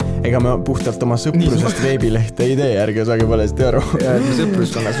ega ma puhtalt oma sõprusest veebilehte ei tee, ärge saage valesti aru. Ja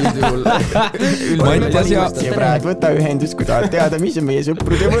sõpruskonnas üldjuhul Mattias ja praegu võta ühendust, kui tahad teada, mis on meie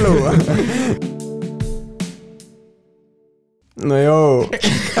sõprude võlu. No joo.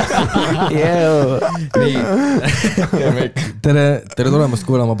 Nii. Tere tulemast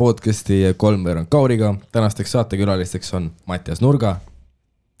kuulama podcasti 3 veerand Kauriga. Tänasteks saatekülalisteks on Mattias Nurga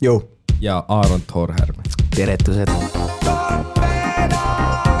Joo. ja Thor Härm. Teretused.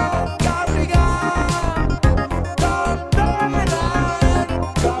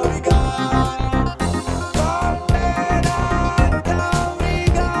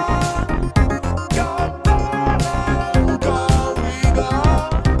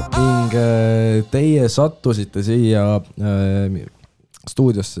 Teie sattusite siia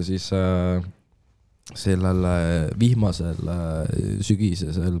stuudiosse siis sellel vihmasel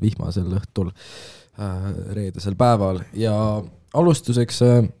sügisesel vihmasel õhtul reedesel päeval ja alustuseks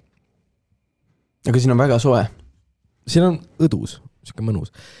aga siin on väga soe. Siin on õdus, siuke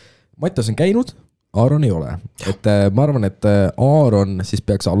mõnus. Mattias on käinud, Aaron ei ole. Et ma arvan, et Aaron siis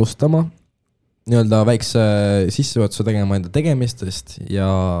peaks alustama nii-öelda väikse sissejuhatuse tegema enda tegemistest ja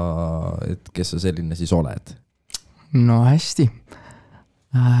et kes sa selline siis oled? No hästi.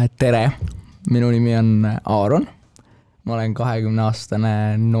 Tere, minu nimi on Aaron. Ma olen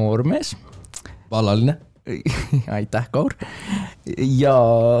 20-aastane noormees. Vallaline. Aitäh, Kaur. Ja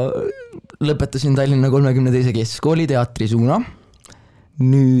lõpetasin Tallinna 32. keskkooli teatrisuuna.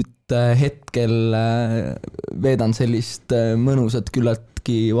 Nüüd hetkel veedan sellist mõnusat küllaltki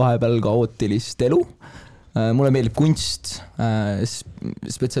vahepeal kaootilist elu. Mulle meeldib kunst,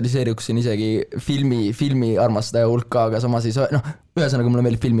 spetsialiseeruksin isegi filmi armastaja hulka, aga samas ei saa, ühesõnaga mulle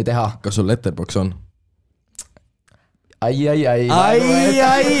meeldib filmi teha. Kas sul letterbox on? Ai.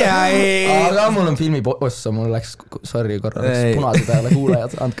 Aga mul on filmi ossa, mul läks, sorry korra, läks punase peale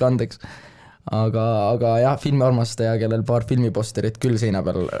kuulajad, andke andeks. Aga jah, filmiarmastaja, kellel paar filmiposterit küll seina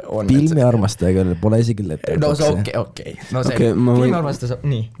peal on. Filmiarmastaja, kellel pole isegi letterboxi. No see okei. No see filmiarmastaja saab,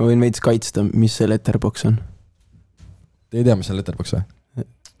 nii. Ma võin veits kaitsta, mis see letterbox on. Te ei tea, mis see letterbox või?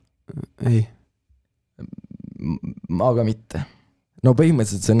 Ei. Aga mitte. No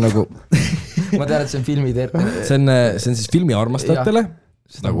põhimõtteliselt see on nagu... Ma tean, et see on filmi... See on siis filmiarmastajatele,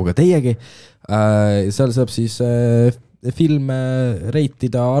 nagu ka teiegi. Seal saab siis... filme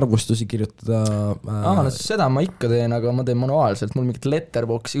reitida, arvustusi kirjutada. Seda ma ikka teen, aga ma teen manuaalselt. Mul mingit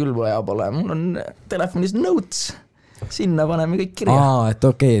letterboxi küll vaja pole. Mul on telefonis notes. Sinna paneme kõik kirja. Et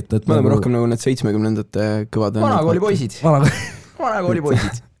okei. Me oleme rohkem nagu need 70-ndate kõvad. Vanakooli poisid. Vanakooli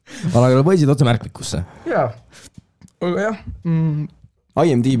poisid. Vanakooli poisid otse märkmikusse. Jaa. Aga jah.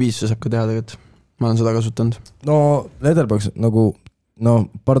 IMDb-sse saab ka teha tegelikult. Ma olen seda kasutanud. No letterbox nagu... No,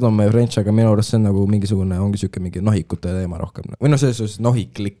 pardon me French, aga minu arust see on nagu mingisugune, ongi süke mingi nohikute teema rohkem. Või see on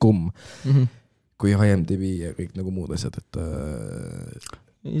nohiklikum kui IMDb ja kõik nagu muud asjad.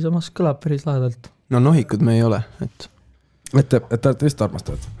 Ei, samas kõlab päris lahedalt. No nohikud me ei ole. Et te olete vist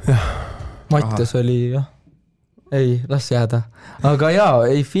armastavad? Jah. Mattias oli, jah. Ei, las jääda. Aga jaa,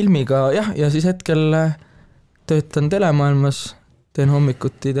 ei filmiga, jah, ja siis hetkel töötan telemaailmas, teen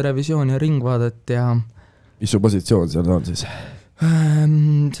hommikuti televisiooni ja ringvaadet ja... Mis su positsioon seal on siis?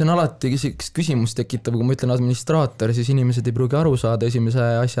 See on alati küsimus tekitav, kui ma ütlen administraator, siis inimesed ei pruugi aru saada esimese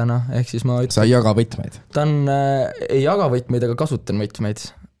asjana, ehk siis ma ütlen... Sa ei jaga võtmeid? Ta on, ei jaga võtmeid, aga kasutan võtmeid.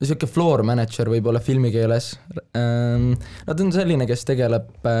 Siuke floor manager võib olla filmikeeles. Nad on selline, kes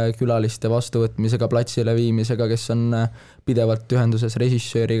tegeleb külaliste vastuvõtmisega, platsile viimisega, kes on pidevalt ühenduses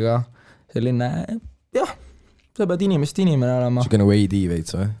režissööriga. Selline, jah, sa pead inimene olema. Siuke nagu AD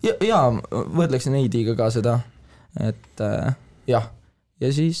veits või? Jaa, võrdleksin AD-ga ka seda, et... jah, ja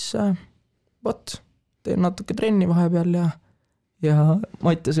siis teen natuke trenni vahepeal ja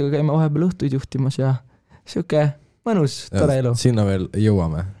Mattiasega käime vahepeal õhtuid juhtimas ja siuke mõnus, tore elu. Sinna veel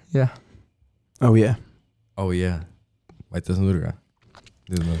jõuame. Jah. Oh yeah. Oh yeah. Mattias Nurga.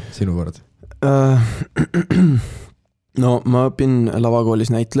 Nüüd on sinu kord. No, ma õpin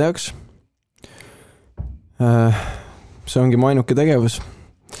lavakoolis näitlejaks. See ongi mu ainuke tegevus.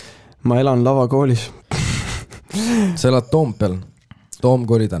 Ma elan lavakoolis. Sa elad Toompeal,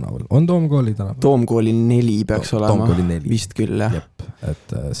 Toomkooli tänaval. On Toomkooli tänaval? Toomkooli 4 peaks olema. Toomkooli 4. Vist küll, jah. Jep,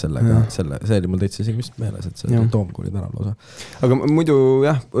 et sellega, see oli mul täitsa isegi vist meeles, et see on Toomkooli tänaval osa. Aga muidu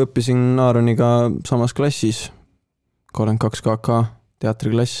jah, õppisin Aaroniga samas klassis, 32 KK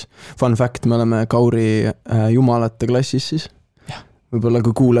teatriklass. Fun fact, me oleme Kauri jumalate klassis siis. Võib-olla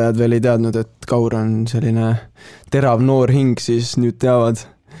kui kuulajad veel ei teadnud, et Kaur on selline terav noor hing, siis nüüd teavad.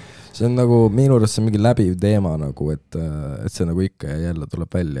 See on nagu, minu arust see on mingi läbiv teema nagu, et see nagu ikka ja jälle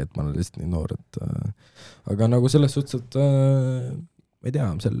tuleb välja, et ma olen lihtsalt nii noor, et aga nagu selles suhtes, et ma ei tea,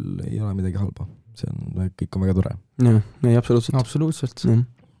 seal ei ole midagi halba, kõik on väga tore. Jah, ei, absoluutselt.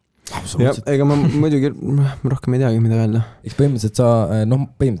 Ja, ega ma muidugi rohkem ei teagi, mida öelda. Eks põhimõtteliselt sa,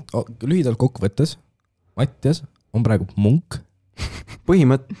 lühidalt kokkuvõttes, Mattias on praegu munk.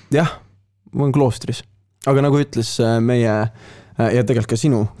 Jah, ma olen kloostris. Aga nagu ütles meie, ja tegelikult ka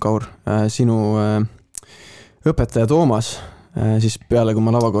sinu, Kaur, sinu õpetaja Toomas, siis peale, kui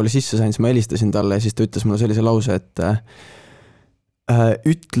ma lavakooli sisse sain, siis ma helistasin talle ja siis ta ütles mulle sellise lause, et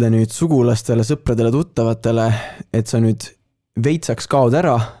ütle nüüd sugulastele, sõpradele, tuttavatele, et sa nüüd veitsaks kaod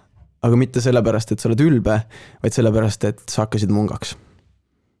ära, aga mitte sellepärast, et sa oled ülbe, vaid sellepärast, et sa hakkasid mungaks.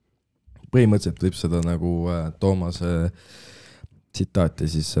 Põhimõtteliselt võib seda nagu Toomase tsitaati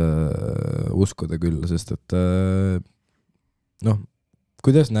siis uskuda küll, sest et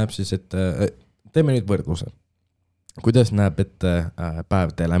kuidas näeb siis, et teeme nüüd võrdluse. Kuidas näeb ette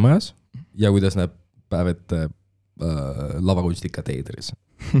päev telemajas ja kuidas näeb päev ette lavakunstika teedris?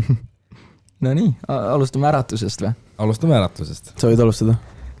 No nii, alustame äratusest või? Alustame äratusest. Sa võid alustada?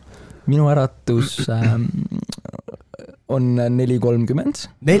 Minu äratus on 4:30.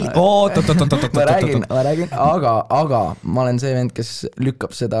 Ma räägin, aga ma olen see vend, kes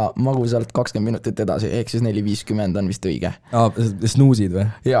lükkab seda magusalt 20 minutit edasi, ehk siis 4:50 on vist õige. Snuusid või?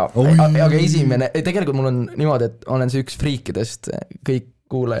 Jaa, aga esimene, tegelikult mul on niimoodi, et olen see üks friikidest, kõik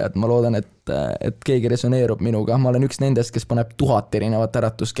kuulajad, ma loodan, et keegi resoneerub minuga, ma olen üks nendest, kes paneb 1000 erinevat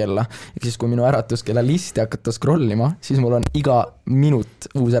äratuskella, ehk siis kui minu äratuskella listi hakata scrollima, siis mul on iga minut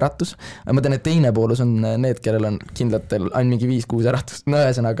uus äratus, ma tean, et teine poolus on need, kellel on kindlatel ainult mingi 5-6 äratust, no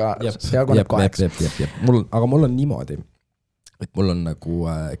ühesõnaga see jaguneb 8. Aga mul on niimoodi, et mul on nagu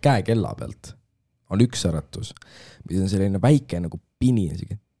käekella pealt on üks äratus, mis on selline väike nagu pini,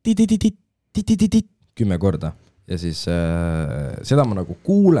 10 korda. Ja siis seda ma nagu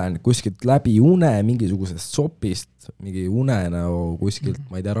kuulen kuskilt läbi une mingisugusest sopist, mingi unenäo kuskilt,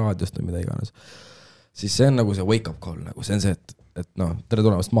 ma ei tea, raadiost või mida iganes. Siis see on nagu see wake up call, nagu see on see, et tere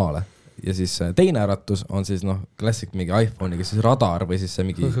tulemast maale. Ja siis teine äratus on siis klassik mingi iPhone'iga siis radar või siis see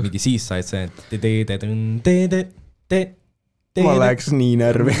mingi seaside, see ma läheks nii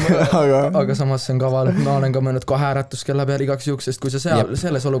närvi. aga samas see on kaval, ma olen ka mõelnud 2 äratuskella peal igaks juhuks, sest kui sa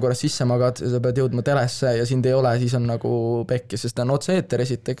selles olukorras sisse magad ja sa pead jõudma telesse ja sind ei ole, siis on nagu pekki, sest ta on otse-eeter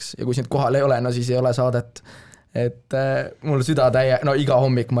esiteks ja kui sind kohal ei ole, no siis ei ole saadet. Et mul süda iga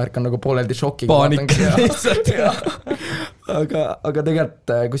hommik ma ärkan nagu pooleldi šoki. Paanik lihtsalt. aga tegelikult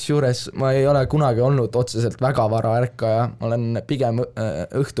kusjuures ma ei ole kunagi olnud otseselt väga vara ärkaja, ma olen pigem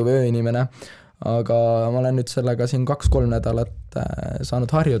õhtu või ööinimene. Aga ma olen nüüd sellega siin 2-3 nädalat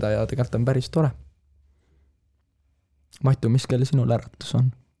saanud harjuda ja tegelikult on päris tore. Matu, mis kell sinul äratus on?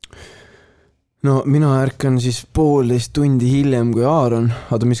 No mina ärkan siis 1,5 tundi hiljem kui Aaron.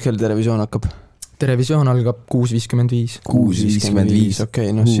 Oota, mis kell televisioon hakkab? Televisioon algab 6:55. 6:55, okei,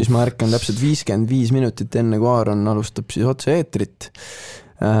 siis ma ärkan täpselt 55 minutit enne, kui Aaron alustab siis otse-eetrit.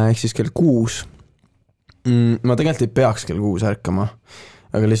 Ehk siis kell 6. Ma tegelikult ei peaks kell 6 ärkama.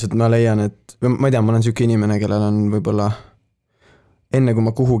 Aga lihtsalt ma leian, et ma ei tea, ma olen selline inimene, kellel on võib-olla enne kui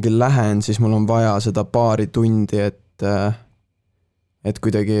ma kuhugi lähen, siis mul on vaja seda paari tundi, et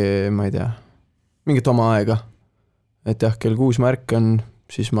kuidagi, ma ei tea, mingit oma aega. Et jah, kell 6 ma ärkan,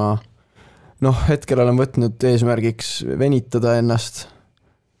 siis ma hetkel olen võtnud eesmärgiks venitada ennast,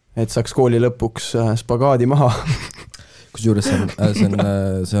 et saaks kooli lõpuks spagaadi maha. Kusjuures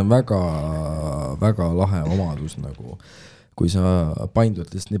see on väga, väga lahe omadus nagu kui sa paindud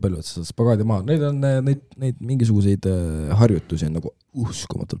lihtsalt nii palju, et sa spagaadi maha. Neid on neid mingisuguseid harjutusi on nagu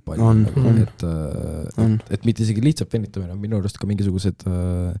uskumatult palju. Et mitte isegi lihtsalt venitamine on minu arust ka mingisugused,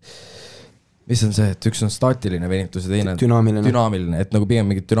 mis on see, et üks on staatiline venitus ja teine dünaamiline, et nagu pigem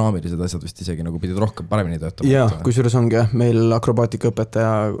mingid dünaamilised asjad vist isegi nagu pidid rohkem paremini töötama. Jah, kusjuures ongi, meil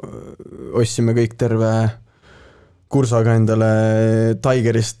akrobaatikaõpetaja ostsime kõik terve kursaga endale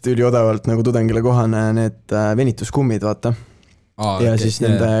Tigerist üliodavalt nagu tudengile kohane need venituskummid, vaata. Ja siis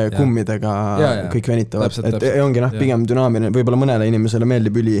nende kummidega kõik venitavad. Et ongi pigem dünaamiline, võib-olla mõnele inimesele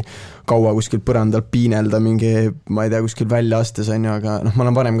meeldib üli kaua kuskil põrandal piinelda mingi, ma ei tea, kuskil välja astes on ju, aga ma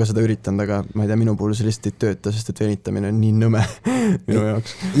olen varem ka seda üritanud, aga ma ei tea, minu puhul see lihtsalt ei tööta, sest et venitamine on nii nõme minu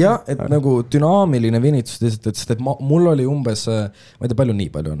jaoks. Ja, et nagu dünaamiline venitus, sest et mul oli umbes, ma ei tea, palju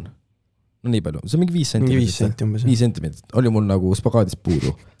nii palju on. No nii palju, see on mingi 5 sentimeetrit oli mul nagu spagaadis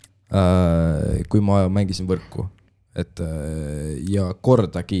puudu, kui ma mängisin võrku. et ja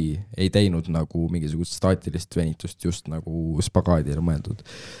kordagi ei teinud nagu mingisugust staatilist venitust just nagu spagaadile mõeldud.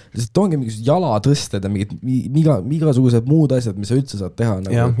 Lihtsalt ongi mingisugused jalatõsted ja igasugused muud asjad, mis sa üldse saad teha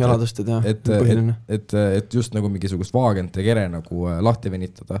nagu, jah, jalatõsted jah, põhiline. Et just nagu mingisugust vaagent ja kere nagu lahti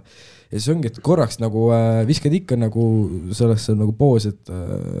venitada. Ja siis ongi, et korraks nagu viskad ikka nagu sellesse nagu poos, et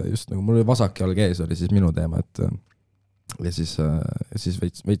just nagu mul oli vasak jalg ees, oli siis minu teema, et ja siis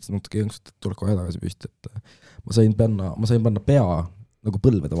veits natuke jõnksut, et tuleb kohe tagasi püsti, et ma sain panna pea nagu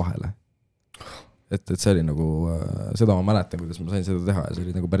põlvede vahele. Et see oli nagu, seda ma mäletan, kuidas ma sain seda teha ja see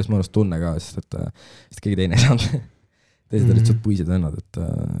oli nagu päris mõnus tunne ka, sest keegi teine ei saanud. Teised olid suht puised vennad, et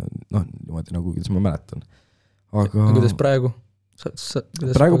niimoodi nagu, kuidas ma mäletan. Aga kuidas praegu?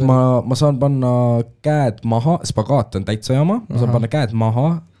 Praegu ma saan panna käed maha, spagaat on täitsa jama, ma saan panna käed maha,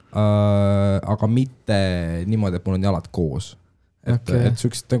 aga mitte niimoodi, et mul on jalad koos. Et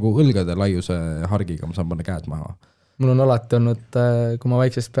sükst nagu õlgade laiuse hargiga ma saan panna käed maha. Mul on alati olnud, kui ma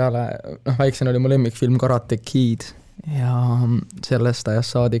väiksest peale, väiksen oli mu lemmikfilm Karate Kid ja sellest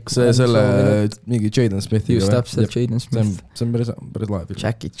ajast saadik. Selle mingi Jaden Smithi. Just täpselt Jaden Smith. See on päris lahe film.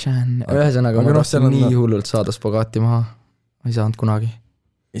 Jackie Chan. Ühesõnaga ma tahtsin nii hullult saada spagaati maha. Ei saanud kunagi.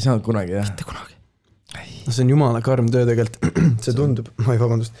 Ei saanud kunagi, jah. Mitte kunagi. No see on jumala karm töö tegelikult. See tundub.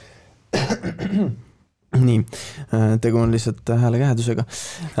 Vabandust. Nii, tegu on lihtsalt häälekähedusega.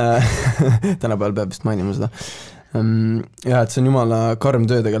 Tänapäeval peab vist mainima seda. Ja, et see on jumala karm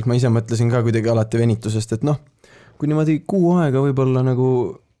töö tegelikult. Ma ise mõtlesin ka kuidagi alati venitusest, et kui niimoodi kuu aega võib-olla nagu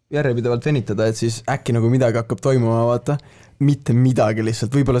järjepidevalt venitada, et siis äkki nagu midagi hakkab toimuma, vaata. Mitte midagi lihtsalt.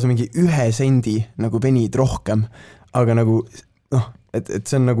 Võib-olla see mingi 1 sendi nagu venid rohkem, aga nagu, et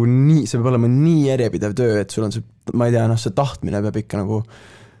see on nagu nii, see peab olema nii järjepidev töö, et sul on see, ma ei tea, see tahtmine peab ikka nagu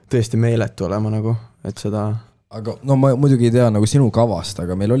tõesti meeletu olema nagu, et seda... Aga ma muidugi ei tea nagu sinu kavast,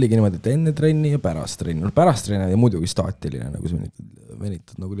 aga meil oligi niimoodi, et enne trenni ja pärast trenni. Pärast trenni oli muidugi staatiline, nagu sa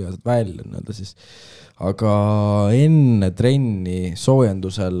venitad nagu liiased välja, siis. Aga enne trenni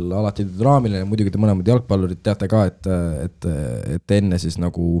soojendusel alati raamiline, muidugi te mõlemad jalgpallurid teate ka, et enne siis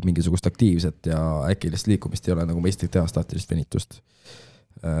nagu mingisugust aktiivset ja äkilist liikumist ei ole nagu mõistlik teha staatilist venitust.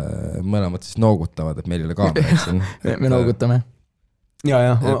 Mõlemad siis noogutavad, et meil ei ole kaamera siin. Me noogutame.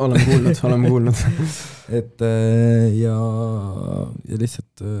 Ja, oleme kuulnud. Et ja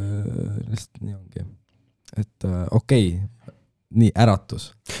lihtsalt nii ongi. Et okei, nii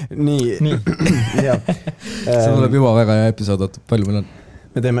äratus. Nii. Ja. See tuleb juba väga hea episood, palju meil on?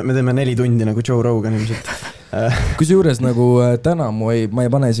 Me teeme 4 tundi nagu Joe Rogan ilmselt. Kusjuures nagu täna ma ei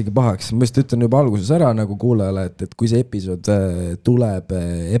pane isegi pahaks. Ma just ütlen juba alguses ära nagu kuulajale, et kui see episood tuleb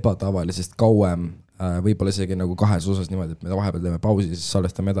ebatavalisest kauem, võib-olla isegi nagu 2 osas niimoodi, et me vahepeal teeme pausi, siis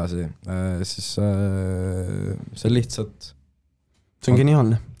salvestame edasi, siis see lihtsalt... See on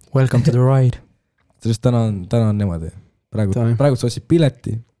geniaalne. Welcome to the ride. Sellest täna on niimoodi. Praegu sa ostsid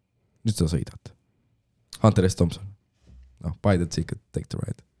pileti, nüüd sa sõidad. Hunter S. Thompson. Buy the ticket, take the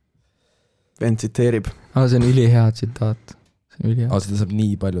ride. Ben tsiteerib. See on ülihea tsitaat. Seda saab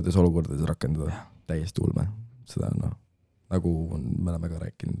nii paljudes olukordades rakendada. Täiesti ulme. Seda nagu me oleme ka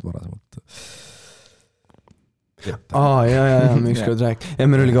rääkinud varasemalt. Ja, me ükskord rääk. Ja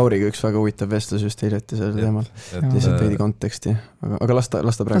meil oli Kauriga üks väga huvitav vestlus just hiljuti sellel teemal. Lihtsalt veidi konteksti. Aga lasta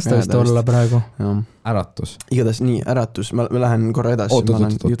praegu. Lasta vist olla praegu. Äratus. Igatahes nii, äratus. Ma lähen korra edasi.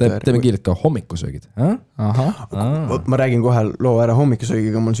 Teeme kiiret ka hommikusöögid. Ma räägin kohe loo ära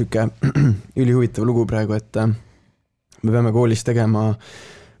hommikusöögiga. Mul on süke ülihuvitav lugu praegu, et me peame koolis tegema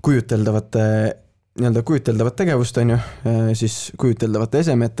kujuteldavat tegevust, on ju, siis kujuteldavate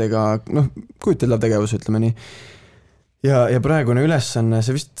esemetega, kujuteldav tegevus, ütleme nii. Ja praegune ülesanne,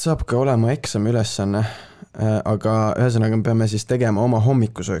 see vist saab ka olema eksami ülesanne, aga ühesõnaga me peame siis tegema oma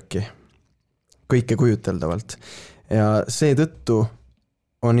hommikusööki kõike kujuteldavalt. Ja see tõttu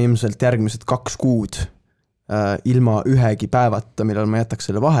on ilmselt järgmised 2 kuud ilma ühegi päevata, millal ma jätaks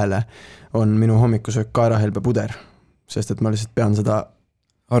selle vahele, on minu hommikusöök kaerahelbepuder, sest et ma lihtsalt pean seda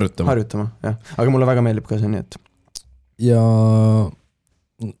harjutama, jah. Aga mulle väga meeldib ka see nii, et... Ja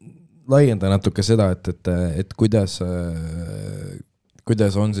laienda natuke seda, et kuidas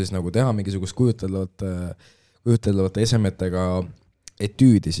on siis nagu teha mingisugust kujuteldavate esemetega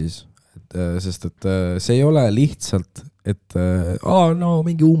etüüdi siis. Sest et see ei ole lihtsalt, et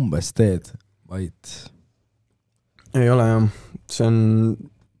mingi umbes teed, vaid... Ei ole, jah. See on...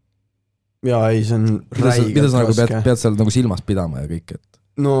 see on räigelt mida sa nagu pead seal nagu silmas pidama ja kõik, et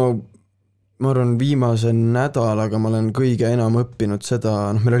no ma arvan viimase nädalaga ma olen kõige enam õppinud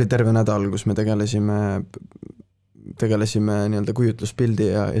seda, meil oli terve nädal, kus me tegelesime nii-öelda kujutluspildi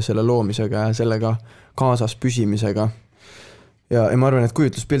ja selle loomisega ja sellega kaasas püsimisega. Ja ma arvan, et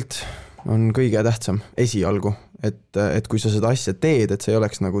kujutluspilt on kõige tähtsam esialgu, et kui sa seda asja teed, et see ei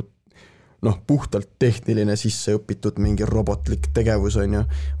oleks nagu puhtalt tehniline sisseõpitud mingi robotlik tegevus, on ju,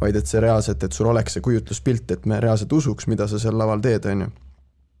 vaid et see reaalselt, et sul oleks see kujutluspilt, et me reaalselt usuks, mida sa seal laval teed, on ju.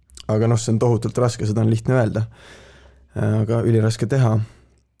 Aga see on tohutult raske, seda on lihtne öelda. Aga üliraske teha.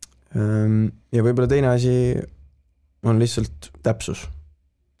 Ja võib-olla teine asi on lihtsalt täpsus.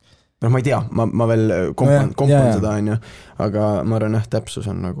 Ma ei tea, ma veel kompan seda, on ju, aga ma arvan, täpsus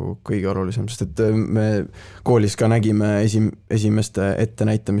on nagu kõige olulisem, sest et me koolis ka nägime esimeste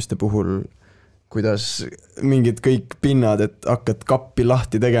ettenäitamiste puhul, kuidas mingid kõik pinnad, et hakkad kappi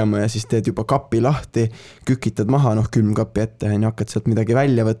lahti tegema ja siis teed juba kappi lahti, kükitad maha, külmkapi ette, on ju, hakkad sealt midagi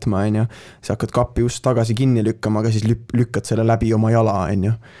välja võtma, on ju, siis hakkad kappi just tagasi kinni lükkama, aga siis lükkad selle läbi oma jala, on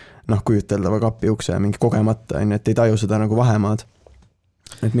ju, kujuteldava kapi ukse mingi kogemata, on ju, et ei taju seda nagu vahemaad.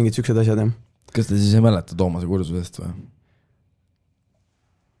 Et mingid süksed asjad, jah. Kas te siis ei mäleta Toomase kursusest või?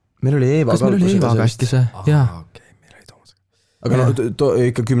 Meil oli Eeva kas meil oli Eeva kästi see? Jaa. Okei, meil oli Toomase. Aga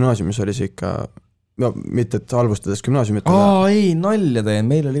ikka gümnaasiumis oli see ikka, mitte et halvustades gümnaasiumit. Ei, nalja teen,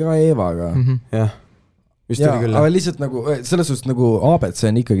 meil oli ka Eevaga. Jah. Ja, aga lihtsalt nagu, selles suhtes nagu ABC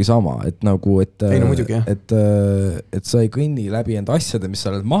on ikkagi sama, et nagu, et sa ei kõnni läbi enda asjade, mis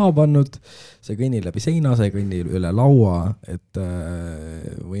sa oled maha pannud, sa ei kõnni läbi seina, sa ei kõnni üle laua, et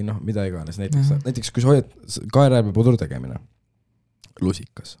või mida iganes, näiteks kui sa hoiad kaerääbe pudur tegemine,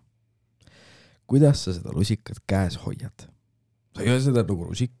 lusikas. Kuidas sa seda lusikat käes hoiad? Sa ei hoia seda nagu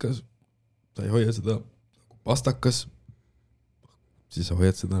lusikas, sa ei hoia seda nagu pastakas, siis sa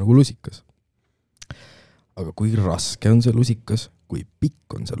hoiad seda nagu lusikas. Aga kui raske on see lusikas, kui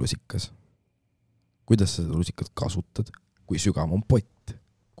pikk on see lusikas, kuidas sa seda lusikat kasutad, kui sügav on pott,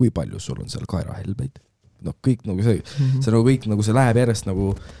 kui palju sul on seal kaerahelbeid, kõik nagu see, see nagu kõik nagu see läheb järjest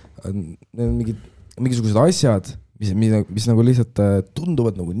nagu mingisugused asjad, mis nagu lihtsalt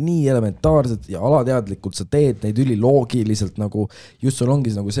tunduvad nagu nii elementaarsed ja alateadlikult sa teed neid üliloogiliselt nagu, just sul ongi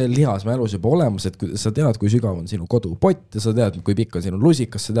nagu see lihas mälus juba olemas, et sa tead, kui sügav on sinu kodupott ja sa tead, kui pikk on sinu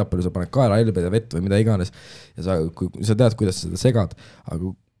lusikas, sa tead, palju sa paned kaerahelbeid ja vett või mida iganes ja sa tead, kuidas sa seda segad, aga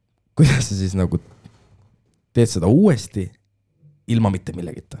kuidas sa siis nagu teed seda uuesti ilma mitte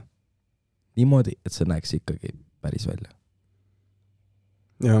millegita? Niimoodi, et see näeks ikkagi päris välja.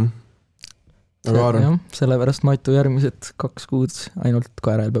 Jah. Sellepärast Matu järgmised 2 kuud ainult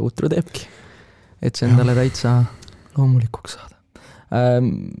kaerahelbe utru teebki, et see endale täitsa loomulikuks saada.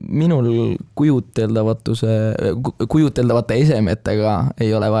 Minul kujuteldavate esemetega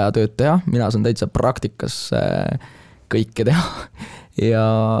ei ole vaja tööd teha, mina saan täitsa praktikas kõike teha ja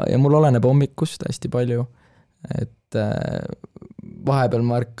mul oleneb hommikust hästi palju, et vahepeal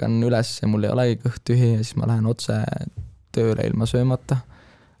ma ärkan üles ja mul ei olegi kõht tühi ja siis ma lähen otse tööle ilma söömata.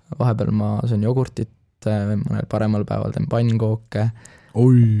 Vahepeal ma söön jogurtit, mõnel paremal päeval teen pannkooke.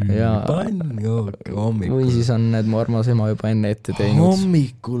 Pannkooke hommikul. Või siis on need mu armas ema juba enne ette teinud.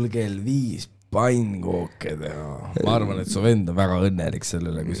 Hommikul kell 5 pannkooke teha. Ma arvan, et su vend on väga õnnelik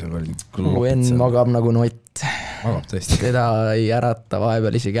sellele, kui sa veel klopid. Mu vend magab nagu nott. Magab tõesti. Teda ei ärata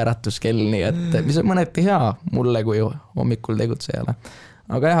vahepeal isegi äratuskell, nii et mis on mõneti hea mulle, kui hommikul tegutsejale.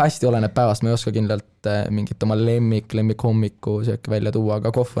 Aga jah, hästi oleneb päevast, ma ei oska kindlalt mingit oma lemmik hommiku sööki välja tuua, aga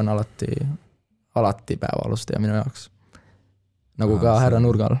kohv on alati päevaluste ja minu jaoks. Nagu ka härra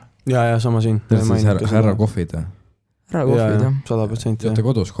Nurgal. Ja, sama siin. Härra kohvid, jah? Härra kohvid, jah. 100%. Joote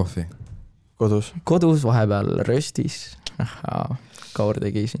kodus kohvi? Kodus vahepeal röstis. Kaur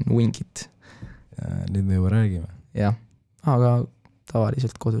tegi siin wingit. Nüüd me juba räägime. Jah, aga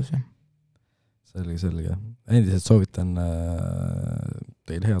tavaliselt kodus, jah. Selge. Endiselt soovitan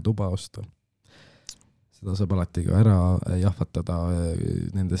teil hea tuba osta. Seda saab alati ka ära jahvatada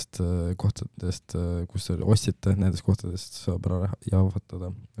nendest kohtadest, kus te ostsite, nendest kohtadest saab ära jahvatada.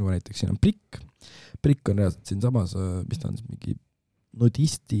 Nagu näiteks siin on Prikk. Prikk on reaalselt siin samas, mis ta on mingi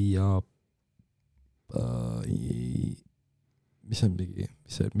nudisti ja mis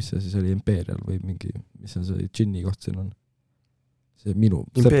see siis oli Imperial või mingi, mis on see džinni koht siin on? See minu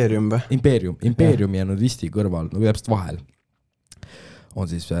Imperium või? Imperium ja nudisti kõrval, nagu täpselt vahel on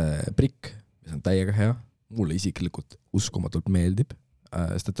siis Prikk, mis on täiega hea, mulle isiklikult uskumatult meeldib,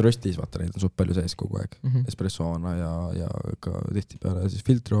 sest et röstis, vaata, neid on suht palju sees kogu aeg, espressoona ja ka tihti peale siis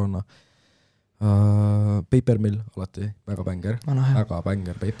filtroona, papermill alati, väga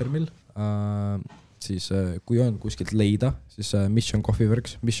bänger papermill, siis kui on kuskilt leida, siis Mission Coffee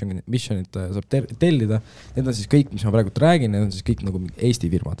Works, Missionit saab tellida, need on siis kõik, mis ma praegu räägin, need on siis kõik nagu Eesti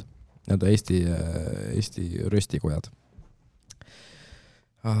firmad, need on Eesti röstikojad.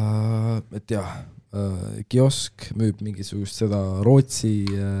 Et jah, kiosk müüb mingisugust seda Rootsi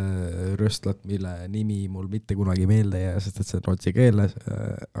röstlat, mille nimi mul mitte kunagi meelde ei jää, sest et see on rootsi keeles,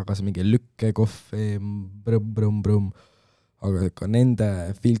 aga see mingi lükke, kohvi, brõmm, aga ka nende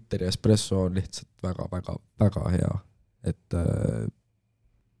filter ja espresso on lihtsalt väga hea, et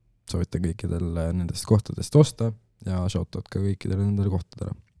soovitan kõikidel nendest kohtadest osta ja shoutout ka kõikidele nendele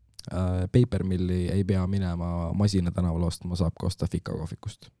kohtadele. Papermilli ei pea minema Masina tänaval ostma, saab ka osta Fika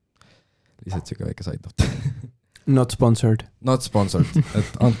kohvikust. Lihtsalt siuke väike side note. Not sponsored,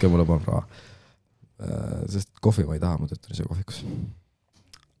 et andke mulle palun raha. Sest kohvi ma ei taha, ma töötan ise kohvikus.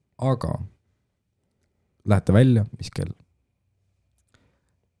 Aga lähete välja, mis kell?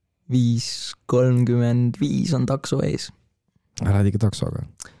 5:35 on takso ees. Lähed ikka taksoga?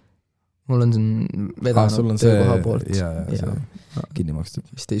 Mul on siin vedanud töökoha poolt. Ja. Kinni makstud.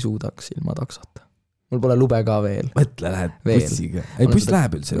 Vist ei suudaks ilma taksota. Mul pole lube ka veel. Mõtle, lähed bussiga. Ei, buss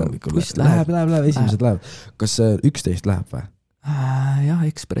läheb üldse hommikul. Läheb, esimesed läheb. Kas 11 läheb või? Jah,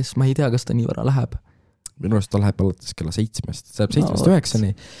 Ekspress. Ma ei tea, kas ta nii vara läheb. Minu arust ta läheb alates kella 7. See läheb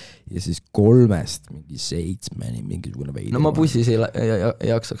 7-9 ja siis 3 mingi 7 mingisugune veidi. No ma bussis ei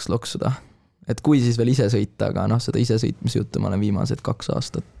jaksaks loksuda. Et kui siis veel ise sõita, aga seda ise sõitmise juttu ma olen viimased 2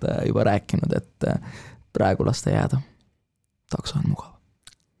 aastat juba rääkinud, et praegu lasta jääda. Takso on mugav.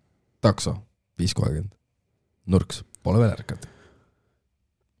 Takso, 5:30. Nurks, pole veel ärkad.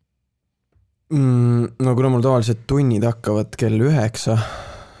 No kuna mul tavaliselt tunnid hakkavad kell 9,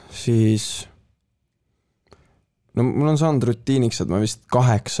 siis no mul on saanud rutiiniks, et ma vist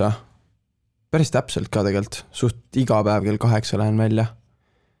 8, päris täpselt ka tegelikult, suht iga päev kell 8 lähen välja.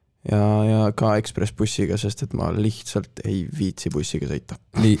 Ja ka Ekspress bussiga, sest et ma lihtsalt ei viitsi bussiga sõita.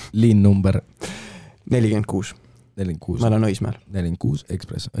 Liin number 46. Ma olen Õismäel. 46,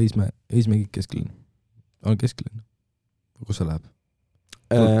 Ekspress. Õismäe kesklinn. On kesklinn. Kus see läheb?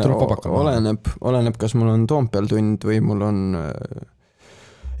 Oleneb, kas mul on Toompeal tund või mul on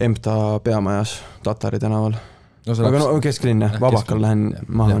Emta peamajas Tatari tänaval. Aga kesklinn, Vabakal lähen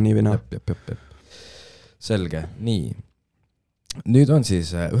maha nii või naa. Selge, nii. Nüüd on siis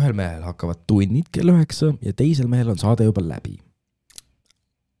ühel mehel hakkavad tunnid kell 9 ja teisel mehel on saade juba läbi.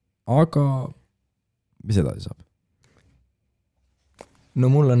 Aga mis edasi saab?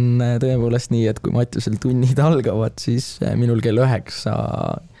 No mul on tõepoolest nii, et kui Mattiasel tunnid algavad, siis minul kell 9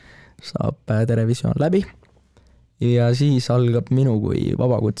 saab Televisioon läbi ja siis algab minu kui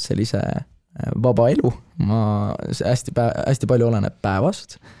vabakutselise vaba elu. Hästi palju oleneb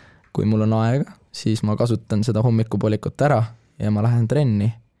päevast. Kui mul on aega, siis ma kasutan seda hommikupoolikut ära ja ma lähen trenni.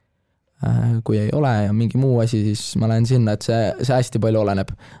 Kui ei ole ja mingi muu asi, siis ma lähen sinna, et see hästi palju oleneb.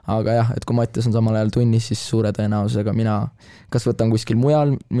 Aga jah, et kui Mattias on samal ajal tunnis, siis suure tõenäosusega mina kas võtan kuskil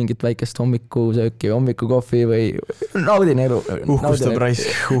mujal mingit väikest hommikusööki või hommikukohvi või naudin elu.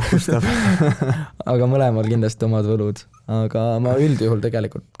 Uhkustab. Aga mõlemal kindlasti omad võlud. Aga ma üldjuhul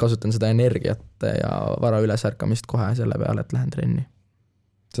tegelikult kasutan seda energiat ja vara ülesärkamist kohe selle peale, et lähen trenni.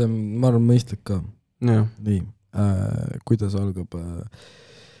 See on, ma arvan, mõistlik ka. Ja. Nii. Kuidas algab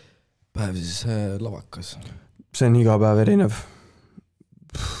päev siis lavakas? See on iga päev erinev.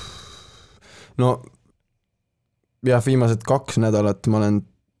 No jah, viimased 2 nädalat ma olen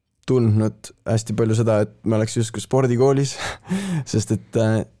tundnud hästi palju seda, et ma oleks justkui spordikoolis, sest et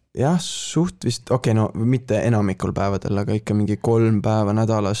jah, suht vist, no mitte enamikul päevadel, aga ikka mingi 3 päeva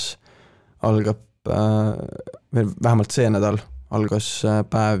nädalas algab, vähemalt see nädal algas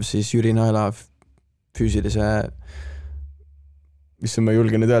päev siis Jüri Naela füüsilise, mis ma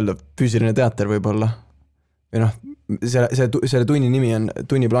julgen nüüd öelda, füüsiline teater võib-olla. Või selle tunni nimi on,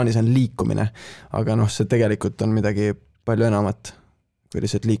 tunni plaanis on liikumine, aga see tegelikult on midagi palju enamat kui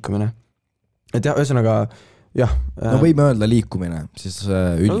lihtsalt liikumine. Et jah, ühesõnaga, jah. No võime öelda liikumine, siis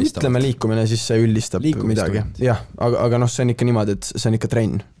üldistavalt. No ütleme liikumine, siis see üldistab midagi. Jah, aga see on ikka niimoodi, et see on ikka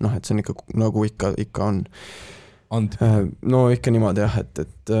trenn. Et see on ikka, nagu ikka on. No ikka niimoodi jah,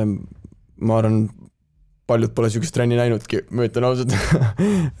 et ma arvan, paljud pole sükest trenni näinudki, ma ütlen ausalt.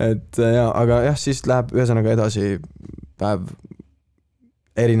 Et jah, aga jah, siis läheb ühesõnaga edasi päev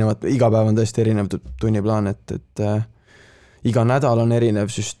erinevad, iga päev on tõesti erinev tunniplaan, et iga nädal on erinev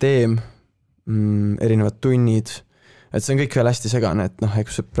süsteem, erinevad tunnid, et see on kõik veel hästi segane, et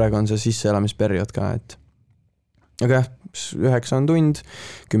eks praegu on see sisseelamisperiood ka, et aga jah, 9 on tund,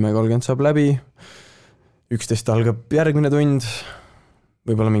 10:30 saab läbi, 11 algab järgmine tund,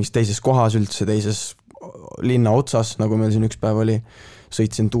 võib-olla mingis teises kohas üldse, teises linna otsas, nagu meil siin üks päev oli,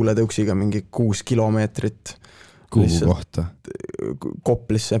 sõitsin tuuletõuksiga mingi 6 kilomeetrit. Kuhu kohta?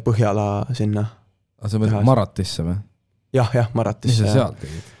 Koplisse, Põhjala sinna. Aga sa mõtled Maratisse või? Jah, Maratisse. Mis sa seal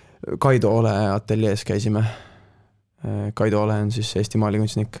tegid? Kaido Ole ateljees käisime. Kaido Ole on siis Eesti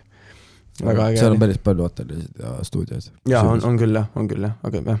maalikunstnik. Väga äge. Seal on päris palju hotelisid ja stuudioid. Jaa, on küll jah,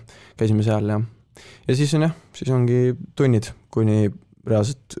 aga jah, käisime seal jah. Ja siis on jah, siis ongi tunnid kuni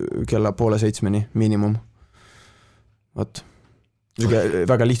reaalselt kella 6:30 miinimum. Võt.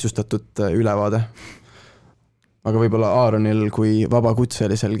 Väga lihtsustatud ülevaade. Aga võib-olla Aaronil kui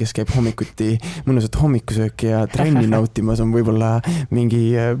vabakutselisel, kes käib hommikuti mõnusat hommikusööki ja trenni nautimas, on võib-olla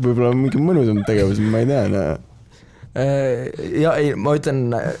mingi mõnusam tegevus, ma ei tea. Ja ei, ma ütlen,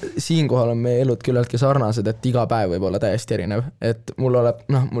 siinkohal on meie elud küllaltki sarnased, et iga päev võib olla täiesti erinev. Et mul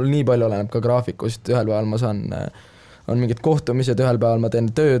nii palju oleneb ka graafikust, ühel päeval ma saan, on mingid kohtumised, ühel päeval ma teen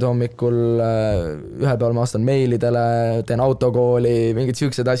tööd hommikul, ühel päeval ma astan meilidele, teen autokooli, mingid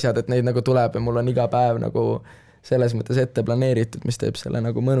siuksed asjad, et neid nagu tuleb ja mul on iga päev nagu selles mõttes ette planeeritud, mis teeb selle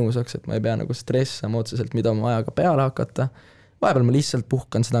nagu mõnusaks, et ma ei pea nagu stressama otseselt, mida ma ajaga peale hakata. Vahepeal ma lihtsalt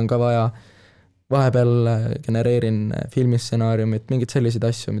puhkan, seda on ka vaja. Vahepeal genereerin filmistsenaariumit, mingid sellised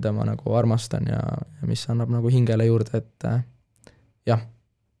asju, mida ma nagu armastan ja mis annab nagu hingele juurde, et jah,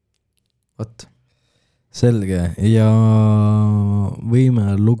 võt. Selge, ja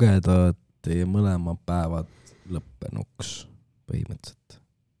võime lugeda teie mõlema päevad lõppenuks põhimõtteliselt.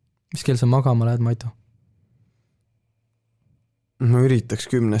 Mis kell sa magama lähed, Maitu? Ma üritaks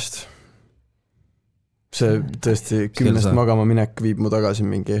 10. See tõesti 10 magama minek viib mu tagasi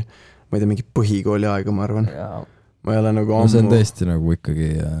mingi, ma ei tea, mingi põhikooli aega, ma arvan. Ma ei ole nagu ammu. See on tõesti nagu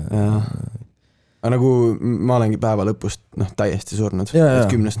ikkagi... Aga nagu ma olengi päeva lõpust täiesti surnud.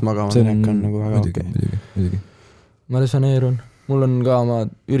 10 magama minek on nagu väga okei. Ma resoneerun. Mul on ka, ma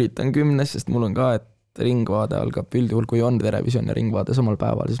üritan 10, sest mul on ka, et ringvaade algab üldjuhul, kui on televisioon ja ringvaade samal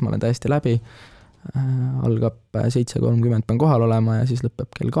päeval, siis ma olen täiesti läbi. Algab 7:30 pean kohal olema ja siis lõpeb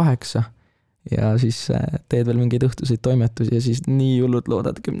kell 8 ja siis teed veel mingeid õhtuseid toimetusi ja siis nii hullud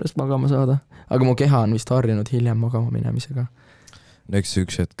loodad 10 magama saada. Aga mu keha on vist harjunud hiljem magama minemisega. No eks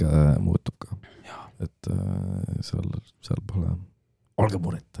üks hetk muutub ka. Et seal pole olge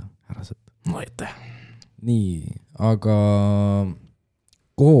mureta, härrased. Mureta. Nii, aga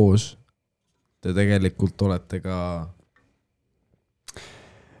koos te tegelikult olete ka...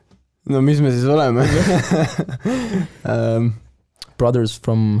 No mis me siis oleme? Brothers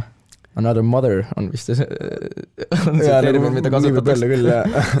from another mother on vist see termin, mida kasutatakse.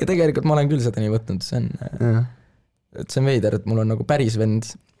 Ja tegelikult ma olen küll seda nii võtnud, see on veider, et mul on nagu päris vend,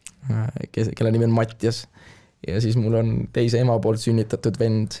 kelle nimi on Mattias ja siis mul on teise ema poolt sünnitatud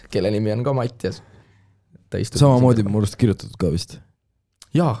vend, kelle nimi on ka Mattias. Samamoodi murust kirjutatud ka vist?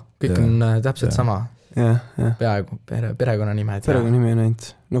 Jaa, kõik on täpselt sama. Peaaegu perekonnanimed. Perekonnanimi on ainult.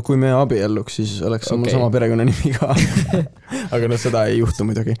 No kui me abielluks, siis oleks mul sama perekonnanimi ka. Aga seda ei juhtu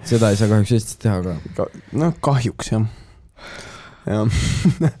muidugi. Seda ei saa kahjuks Eestis teha ka. No kahjuks, jah.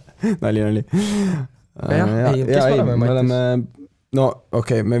 Nali. Me oleme... No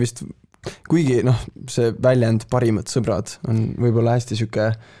okei, me vist... Kuigi see väljend parimad sõbrad on võib-olla hästi süke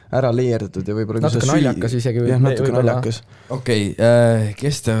ära leierdatud ja võib-olla natuke naljakas isegi. Jah, natuke naljakas. Okei,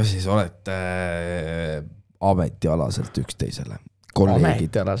 kes te siis olete ametialaselt üksteisele?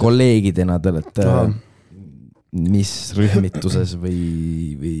 Kolleegidena te olete mis rühmituses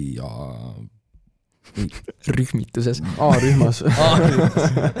või rühmituses? A-rühmas.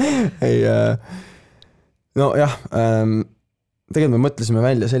 Ei, no jah, tegelikult me mõtlesime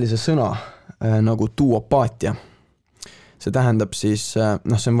välja sellise sõna nagu duopaatia. See tähendab siis,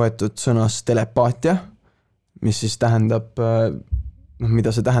 see on võetud sõnast telepaatia, mis siis tähendab,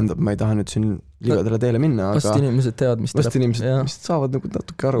 mida see tähendab, ma ei taha nüüd siin ligadele teele minna, aga... Vast inimesed teavad, mis inimesed saavad nagu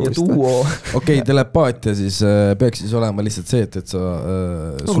natuke aru. Ja duo. Okei, telepaatia siis peaks siis olema lihtsalt see, et sa...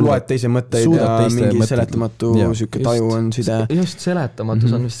 loed teise mõtteid ja mingi seletamatu süke taju on side. Just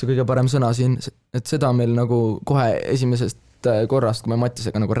seletamatus on vist see kõige parem sõna siin, et seda meil nagu kohe esimesest korrast, kui me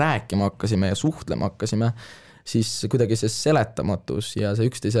Mattisega nagu rääkima hakkasime ja suhtlema hakkasime, siis kuidagi see seletamatus ja see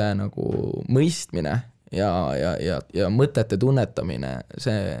üksteise nagu mõistmine ja mõtete tunnetamine,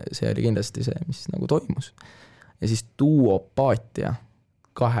 see oli kindlasti see, mis nagu toimus. Ja siis duopaatia,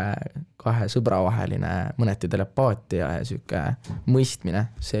 kahe sõbra vaheline mõneti telepaatia ja süke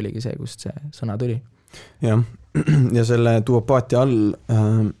mõistmine, see oligi see, kust see sõna tuli. Jah, ja selle duopaatia all,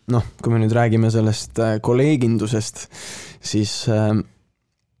 kui me nüüd räägime sellest kolleegindusest, siis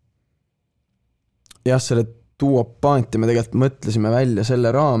selle duopaatia me tegelikult mõtlesime välja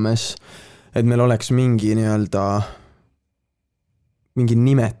selle raames, et meil oleks mingi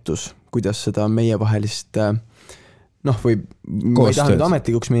nimetus, kuidas seda meievahelist või ma ei taha nüüd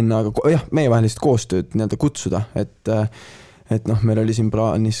ametlikuks minna, aga meievahelist koostööd kutsuda, et meil oli siin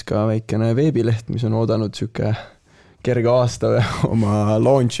plaanis ka väikene veebileht, mis on oodanud süke kerge aasta oma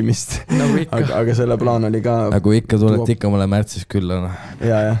launch imist nagu ikka. aga selle plaan oli ka nagu ikka tulete ikka mulle märtsis külla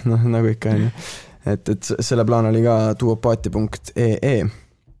ja, noh nagu ikka on ju et selle plaan oli ka tuopaatia.ee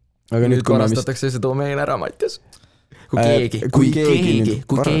aga nüüd varastatakse see domeen ära, Mattias. Kui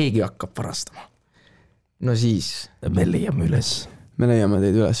keegi hakkab varastama, no siis me leiame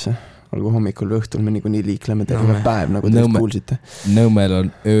teid üles, olgu hommikul või õhtul, me niikuinii liikleme terve päev, nagu te kuulsite. Nõmmel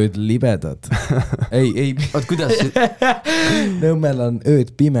on ööd libedad. ei. Oot, kuidas? Nõmmel on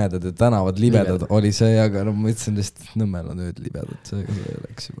ööd pimedad ja tänavad libedad oli see, aga no ma ütlesin lihtsalt, et Nõmmel on ööd libedad, see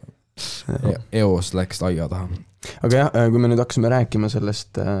läks juba. Eos läks aia taha. Aga jah, kui me nüüd hakkasime rääkima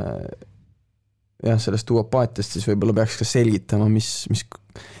sellest tuopaatiast, siis võib-olla peaks ka selgitama, mis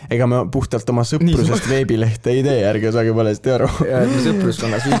ega me puhtalt oma sõprusest veebilehte ei tee, ärge saage valesti aru. Ja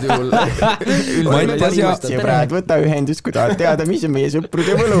sõpruskonna süüdjuhul sõbrad, võta ühendust, kui tahad teada, mis on meie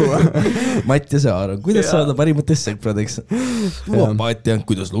sõprude võlu. Mattias ja Aaron, kuidas saada parimatest sõpradeks? Tuopaatia,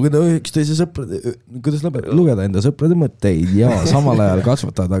 kuidas lugeda enda sõprade mõtteid ja samal ajal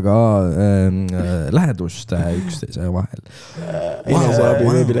kasvatada ka lähedust üksteise vahel. Eneseabi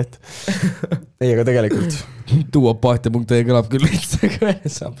veebileht. Ei, aga tegelikult tuopaatia.ee kõlab küll lihtsalt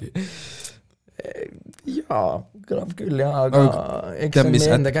eneseabi. Jaa, kõlab küll, aga eks see on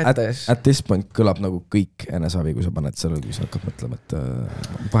meie enda kätes. At this point kõlab nagu kõik eneseabi, kui sa paned selle, kui sa hakkad mõtlema, et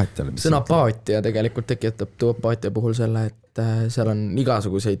vahetjale. Sõna paatia tegelikult tekitab tuopaatia puhul selle, et seal on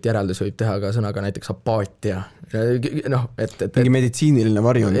igasuguseid järeldusi võib teha ka sõnaga näiteks apaatia. Mingi meditsiiniline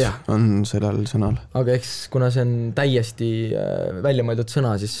varjund on sellel sõnal. Aga eks kuna see on täiesti välja mõeldud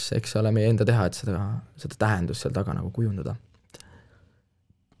sõna, siis eks ole meie enda teha, et seda tähendust seal taga nagu kujundada.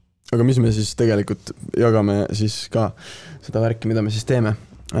 Aga mis me siis tegelikult jagame siis ka seda värki, mida me siis teeme?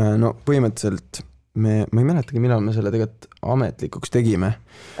 No põhimõtteliselt ma ei mäletagi, millal me selle tegelikult ametlikuks tegime.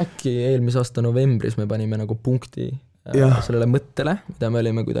 Äkki eelmise aasta novembris me panime nagu punkti sellele mõttele, mida me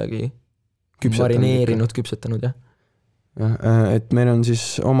olime kuidagi marineerinud, küpsetanud, jah. Et meil on siis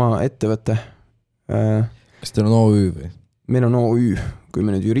oma ettevõte. Kas teil on OÜ või? Meil on OÜ. Kui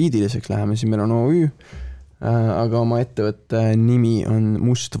me nüüd juriidiliseks läheme, siis meil on OÜ. Aga oma ettevõtte nimi on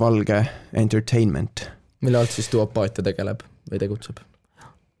Mustvalge Entertainment. Mille alt siis tuopaatia tegeleb või tegutseb?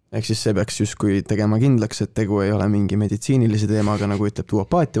 Ehk siis see peaks justkui tegema kindlaks, et tegu ei ole mingi meditsiinilise teemaga, nagu ütleb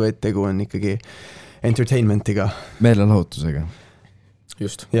tuopaatia, vaid tegu on ikkagi entertainmentiga. Meelelahutusega.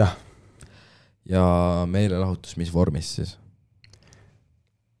 Just. Jah. Ja meelelahutus mis vormis siis?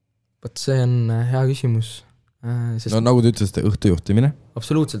 Võt see on hea küsimus. No nagu te ütlesite, õhtujuhtimine?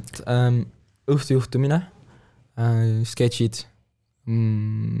 Absoluutselt. Õhtujuhtumine, sketšid,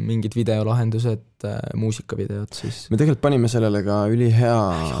 mingid videolahendused, muusikavideod siis. Me tegelikult panime sellele ka ülihea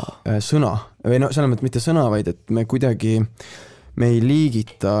sõna. Või no selles mõttes mitte sõna, vaid et me kuidagi me ei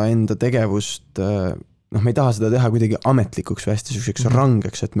liigita enda tegevust, me ei taha seda teha kuidagi ametlikuks või hästi selliseks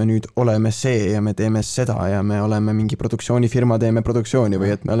rangeks, et me nüüd oleme see ja me teeme seda ja me oleme mingi produktsioonifirma, teeme produktsiooni või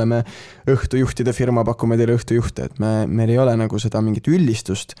et me oleme õhtujuhtide firma, pakume teile õhtujuhte, et meil ei ole nagu seda mingit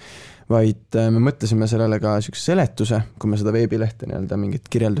üldistust, vaid me mõtlesime sellele ka sellise seletuse, kui me seda veebilehte mingit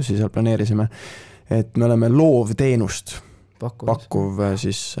kirjeldusi seal planeerisime, et me oleme loovteenust pakkuv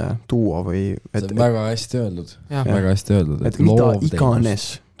siis duo või... See on väga hästi öeldud. Väga hästi öeldud. Et mida iganes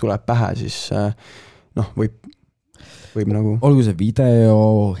tuleb pähe, siis võib nagu... Olgu see video,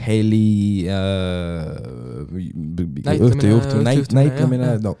 heli, õhtujuhtum, näitlemine,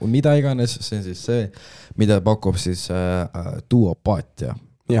 mida iganes, see on siis see, mida pakub siis tuopaatia.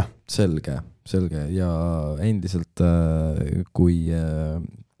 Selge ja endiselt kui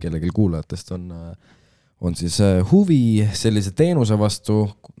kellelgi kuulajatest on siis huvi sellise teenuse vastu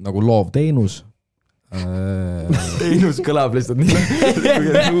nagu loovteenus. Teenus kõlab lihtsalt nii.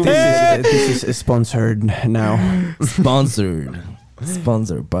 This is sponsored now. Sponsored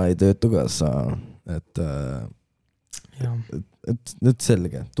by Töötukassa. Et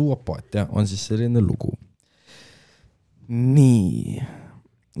selge, tuopaatia on siis selline lugu. Nii.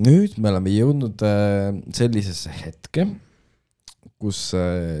 Nüüd me oleme jõudnud sellisesse hetke, kus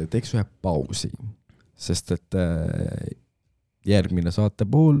teeks ühe pausi, sest et järgmine saate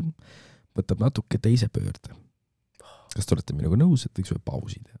pool võtab natuke teise pöörde. Kas te olete minuga nõus, et teeks ühe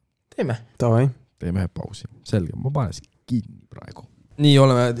pausi teha? Teeme. Teeme ühe pausi. Selge, ma panen kinni praegu. Nii,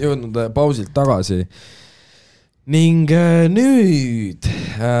 oleme jõudnud pausilt tagasi. Ning nüüd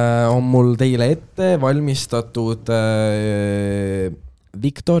on mul teile ette valmistatud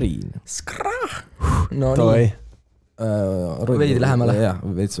viktoriin. Skrah! No nii. Veidi lähemale. Jah,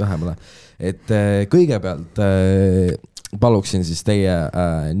 veits vähemale. Et kõigepealt paluksin siis teie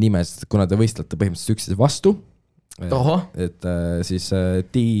nimest, kuna te võistlete põhimõtteliselt üksteise vastu. Oho. Et siis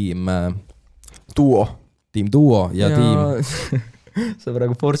tiim... Duo. tiim Duo ja tiim... Sa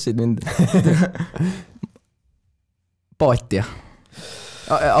praegu forsid mind. Paatia.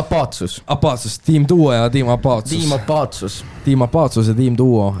 Apaatsus. Apaatsus, tiim Duo ja tiim Apaatsus. Tiim Apaatsus. Tiim Apaatsus ja tiim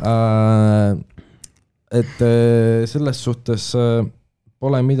Duo. Et selles suhtes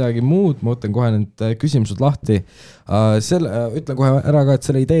pole midagi muud, ma võtan kohe need küsimused lahti. Ütlen kohe ära ka, et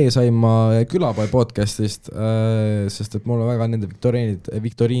selle idee sain ma Külapai podcastist, sest et mulle väga nende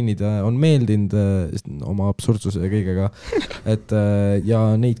viktoriinid on meeldinud oma absurdsuse ja kõigega. Ja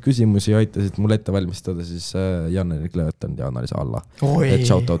neid küsimusi aitasid mul ette valmistada siis Janne-Erik Levetan ja Annalisa Alla. Et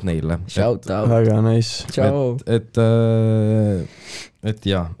shoutout neile. Shoutout. Väga nice. Ciao. Et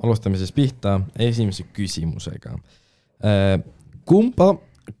ja, alustame siis pihta esimese küsimusega. Kumba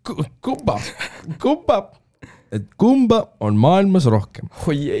on maailmas rohkem?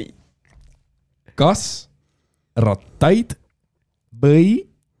 Oi ei. Kas rattaid või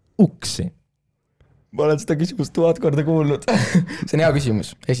uksi? Ma olen seda küsimust 1000 korda kuulnud. See on hea küsimus,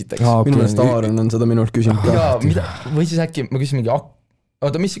 esiteks. Minu meelest Aaron on seda minult küsinud ka. Või siis äkki ma küsin mingi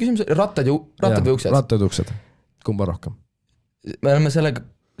oota, mis see küsimus? Rattad või uksed? Rattad või uksed. Kumba rohkem? Me oleme selle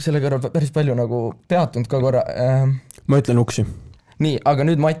kõrval päris palju nagu peatunud ka korra. Ma ütlen uksi. Nii, aga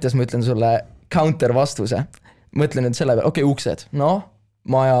nüüd Mattias, ma ütlen sulle counter vastuse. Ma ütlen nüüd selle peale, okei, uksed. No,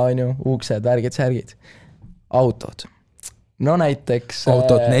 maja on ju, uksed, värgid, särgid. Autod. No näiteks...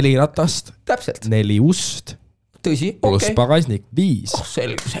 Autod 4 ratast. Täpselt. 4 ust. Tõsi, plus pagasnik 5.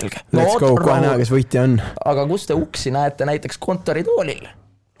 Selge. Let's go, kohe näha, kes võitja on. Aga kus te uksi näete näiteks kontoritoolil?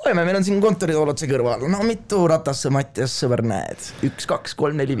 Loeme, meil on siin kontoritool otse kõrval. No mitu ratast see Mattias sõber näed? 1, 2,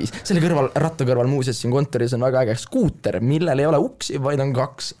 3, 4, 5. Selle kõrval, ratta kõrval muuseas siin kontoris on väga äge skuuter, millel ei ole uksi, vaid on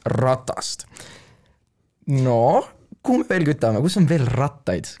 2 ratast. No, kuhu me veel kütame? Kus on veel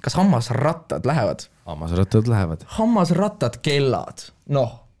rattaid? Kas hammasrattad lähevad? Hammasrattad lähevad. Hammasrattad kellad.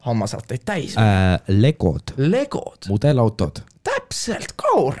 Noh, hammasrattaid täis. Legod. Mudelautod. Täpselt,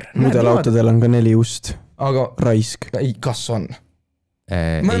 Kaur. Mudelautodel on ka 4 ust. Aga... Raisk. Ei, kas on?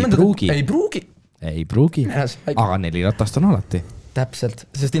 Ei pruugi. Aga 4 ratast on alati. Täpselt,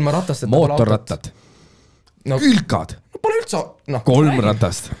 sest ilma ratasteta mootorrattad. Külkad. Pole üldse... 3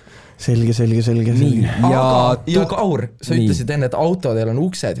 ratast. Selge. Ja Kaur, sa ütlesid enne, et autodel on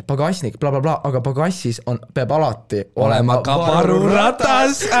uksed, pagasnik, blablabla, aga pagassis peab alati olema ka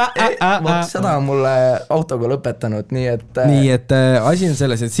varuratas. Seda on mulle autoga lõpetanud, nii et... Nii et asi on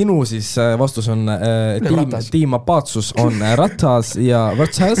selles, et sinu siis vastus on tiim Apaatsus on ratas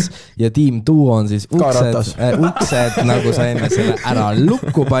ja tiim Duo on siis uksed, nagu sa enne selle ära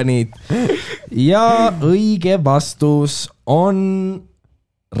lukku panid. Ja õige vastus on...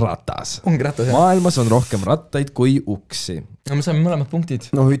 ratas. Ongi ratas, jah. Maailmas on rohkem rattaid kui uksi. No me saame mõlemad punktid.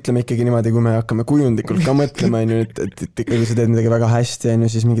 No ütleme ikkagi niimoodi, kui me hakkame kujundikult ka mõtlema, et ikkagi sa teed midagi väga hästi,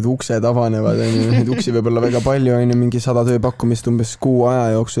 siis mingid uksed avanevad, neid uksi võib olla väga palju, mingi 100 tööpakkumist umbes kuu aja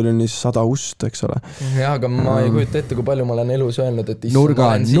jooksul on siis 100 ust, eks ole. Jah, aga ma ei kujuta ette, kui palju ma olen elus öelnud, et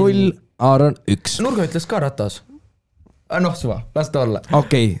Nurga 0, Aaron 1. Nurga ütles ka ratas. Noh, suva, las ta olla.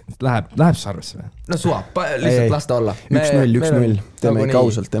 Okei, läheb sarvesse või? No suva, lihtsalt las ta olla. 1-0, teeme ikka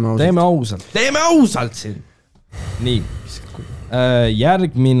ausalt, Teeme ausalt siin. Nii,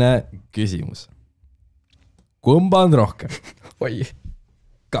 järgmine küsimus. Kumba on rohkem? Oi.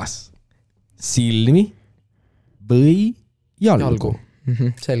 Kas silmi või jalgu?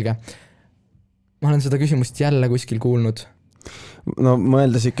 Selge. Ma olen seda küsimust jälle kuskil kuulnud. No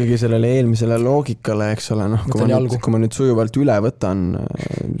mõeldes ikkagi sellele eelmisele loogikale, eks ole, kui ma nüüd sujuvalt üle võtan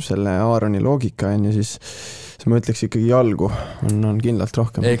selle Aaroni loogika, siis ma ütleks ikkagi jalgu on kindlalt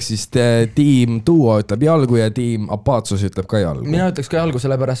rohkem. Ehk siis tiim Duo ütleb jalgu ja tiim Apaatsus ütleb ka jalgu. Mina ütleks ka jalgu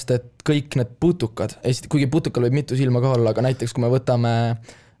sellepärast, et kõik need putukad, kuigi putukal võib mitu silma ka olla, aga näiteks kui me võtame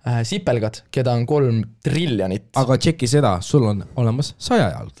sipelgad, keda on 3 triljonit. Aga tšeki seda, sul on olemas 100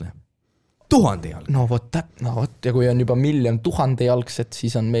 jalgne. 1000 jalg. No vot, ja kui on juba 1 000 jalgset,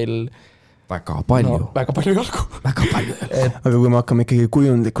 siis on meil väga palju jalgu. Väga palju jalgu. Aga kui me hakkame ikkagi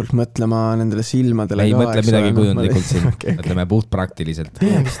kujundlikult mõtlema nendele silmadele ei mõtle midagi kujundlikult siin, mõtleme puht praktiliselt.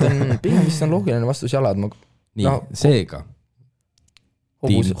 Pigem vist on loogiline vastus jalad. Nii, seega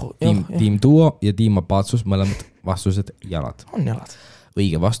tiim Duo ja tiim Apaatsus mõlemad vastused jalad. On jalad.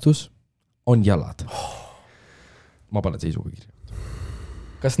 Õige vastus on jalad. Ma panen seisuga kirja.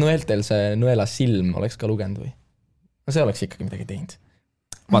 Kas nõeltel see nõela silm oleks ka lugenud või? No see oleks ikkagi midagi teinud.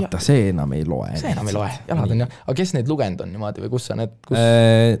 Vaata, see enam ei loe. See enam ei loe, jalad on jah. Aga kes neid lugenud on niimoodi või kus sa need?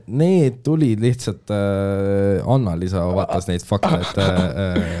 Need tulid lihtsalt Anna-Lisa vaatas neid fakte,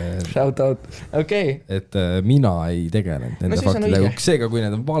 shout out, okei. Et mina ei tegelenud nende faktidega. Seega, kui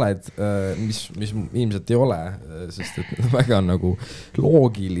need on valed, mis ilmselt ei ole, sest et need väga on nagu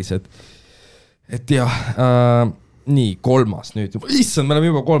loogilised. et jah, nii, 3. nüüd, issand, me oleme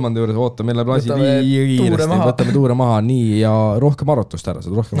juba 3. juures, oota, meil läheb asi kiiresti, võtame tuure maha, nii, ja rohkem arutust ära,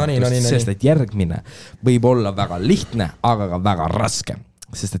 sest et järgmine võib olla väga lihtne, aga ka väga raske,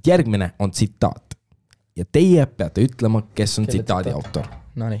 sest et järgmine on tsitaat ja teie peate ütlema, kes on tsitaadi autor.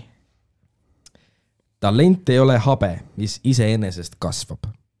 Nonii. Talent ei ole habe, mis iseenesest kasvab.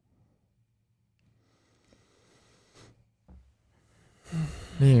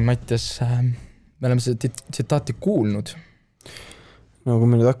 Nii, Mattias, me oleme seda tsitaati kuulnud. No kui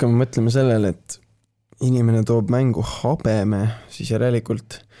me nüüd hakkame mõtlema sellele, et inimene toob mängu habeme, siis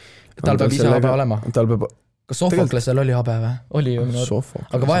järelikult tal peab ise habe olema. Tal peab... Kas Sofoklesel oli habe või? Oli ju minu...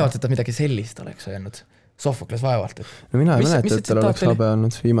 Aga vaevalt, et ta midagi sellist oleks öelnud. Sofokles vaevalt. Et... No mina ei mäleta, et tal oleks habe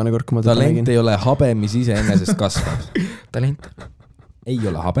olnud. Viimane kord, kui ma Talent ei ole habe, mis iseenesest kasvab. Talent? Ei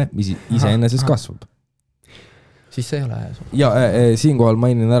ole habe, mis iseenesest kasvab. Siis see ei ole. Ja siinkohal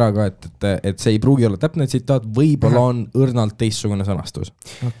mainin ära ka, et see ei pruugi olla täpne tsitaat, võib-olla on õrnalt teistsugune sõnastus.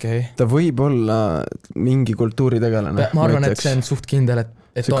 Okay. Ta võib olla mingi kultuuritegelane. Ma arvan, et see on suht kindel,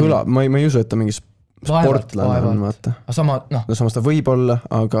 et see kõlab, ma ei usu, et ta mingi sportlane on, vaata. Samas ta võib olla,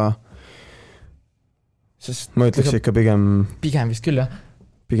 aga sest ma ütleks ikka pigem vist küll, jah.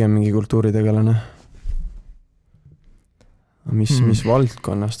 Pigem mingi kultuuritegelane. Mis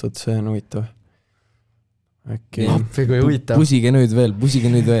valdkonnast, see on huvitav. Äkki... Appi, kui huvitav. Pusige nüüd veel.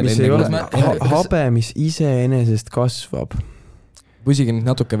 Mis ei ole habe, mis iseenesest kasvab. Pusige nüüd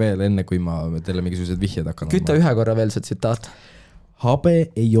natuke veel, enne kui ma teile mingisugused vihjed hakkan. Kütta ühe korra veel see tsitaat. Habe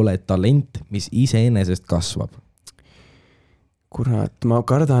ei ole talent, mis iseenesest kasvab. Kurat, ma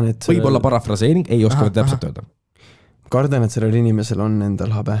kardan, et... Võib-olla parafraseering, ei oska täpselt öelda. Kardan, et sellel inimesel on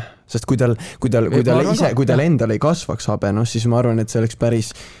endal habe. Sest kui tal endal ei kasvaks habe, no siis ma arvan, et see oleks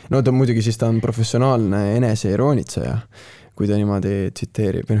päris... No ta muidugi siis ta on professionaalne enese-iroonitseja, kui ta niimoodi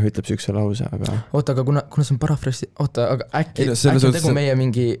tsiteerib või ütleb sükse lause, aga... Oota, aga kuna see on parafrasi... Oota, aga äkki tegu meie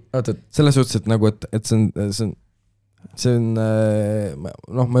mingi... Selles suhtes, et nagu, et see on,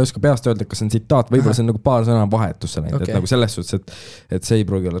 ma ei oska peast öelda, kas see on tsitaat, võib-olla see on nagu paar sõna vahetus see näinud, et nagu selles suhtes, et see ei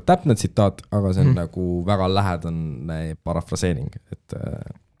pruugi olla täpne tsitaat, aga see on nagu väga lähedane parafraseering, et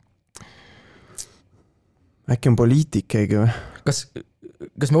äkki on poliitik keegi või? Kas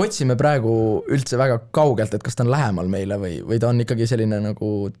me otsime praegu üldse väga kaugelt, et kas ta on lähemal meile või ta on ikkagi selline nagu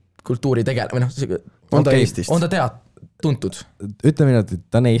kultuuritegele või on ta Eestist? On ta tuntud? Ütleme, et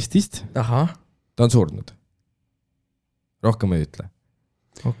ta on Eestist, ta on surnud. Rohkem ei ütle.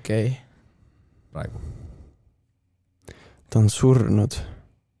 Okei. Praegu. Ta on surnud.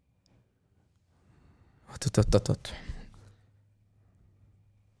 Oot.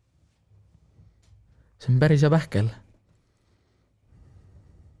 See on päris ja pähkel.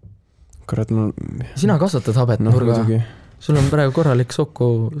 Kurat, ma... Sina kasvatad habet, Nurga. Sul on praegu korralik soku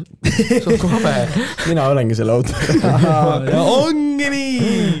habe. Mina olengi selle autor. Ja ongi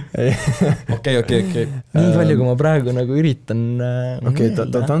nii! Okei. Nii palju, kui ma praegu nagu üritan... Okei,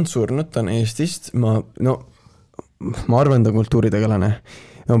 ta on surnud, ta on Eestist. Ma arvan, ta on kultuuritegelane.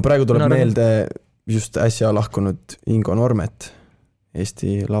 Praegu tuleb meelde just äsja lahkunud Ingo Normet,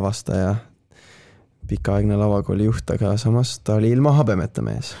 Eesti lavastaja, pikaaegne lavakooli juht, aga samas ta oli ilma habemeta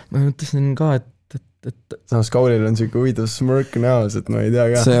mees. Ma mõtlesin ka, et samas Kaulil on selline huvitav smörk näos, et ma ei tea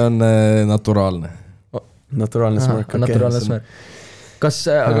ka. See on naturaalne. Naturaalne smörk, okei. Naturaalne smörk.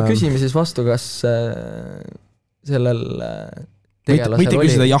 Aga küsime siis vastu, kas sellel tegelasel võite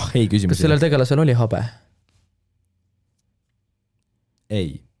küsida jah, ei küsimus. Kas sellel tegelasel oli habe?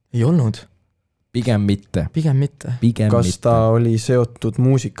 Ei. Ei olnud? Pigem mitte. Kas ta oli seotud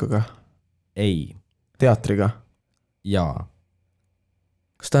muusikaga? Ei. Teatriga? Jaa.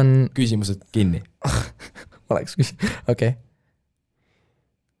 Kas ta on... Küsimused kinni. Oleks küsimus. Okei.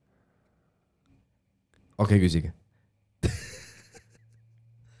 Okei, küsige.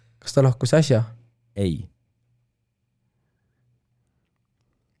 Kas ta lahkus äsja? Ei.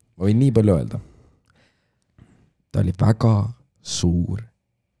 Ma võin nii palju öelda. Ta oli väga suur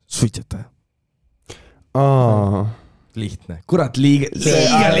suitsetaja. Lihtne. Kurat, liiga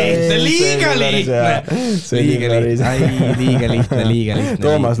lihtne.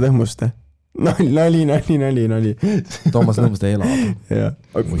 Toomas Lõhmuste. Nali. Toomas Lõhmuste elab.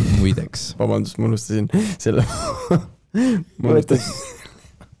 Muideks. Vabandust, ma unustasin selle.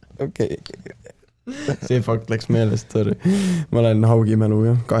 Okei. See fakt läks meelest, sorry. Ma olen haugimälu,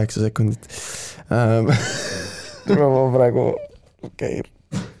 8 sekundit. Ma praegu, okei.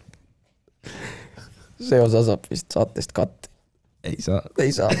 See osa saab vist saatest katti. Ei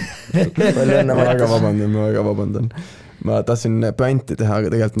saa. Ma väga vabandan. Ma tahtsin pänti teha,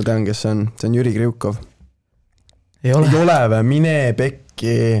 aga tegelikult ma tean, kes see on. See on Jüri Kriukov. Ei ole või? Mine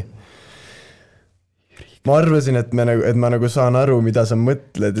pekki. ma arvasin, et ma nagu saan aru, mida sa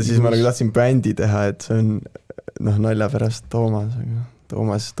mõtled ja siis ma nagu tahtsin bändi teha, et see on nalja pärast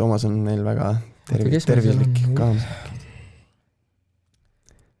Toomas on neil väga tervislik ka.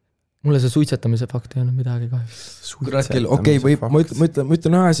 Mulle see suitsetamise fakt ei olnud midagi kahjuks. Okei, ma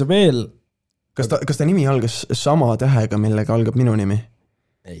ütlen ühe asja veel. Kas ta nimi algas sama tähega, millega algab minu nimi?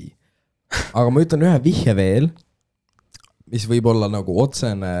 Ei. Aga ma ütlen ühe vihje veel, mis võib olla nagu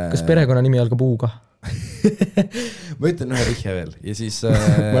otsene... Kas perekonna nimi algab U-ga? Ma ütlen ühe vihje veel ja siis...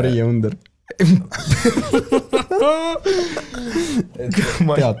 Maria Under.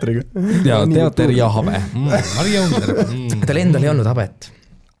 Teatriga. Ja, teater ja habe. Maria Under. Tal endal ei olnud habet.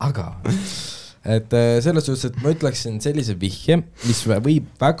 Aga... Et selles suhtes, et ma ütleksin sellise vihje, mis võib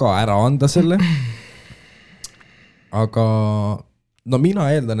väga ära anda selle, aga no mina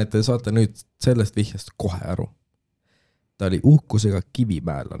eeldan, et te saate nüüd sellest vihjest kohe aru. Ta oli uhkusega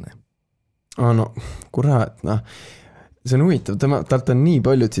kivimäälane. No, kurat, see on huvitav, talt on nii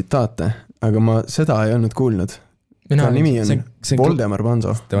palju tsitaate, aga ma seda ei olnud kuulnud. Ta nimi on Voldemar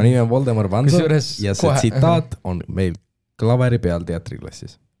Vanso. Tema nimi on Voldemar Vanso ja see tsitaat on meil klaveri peal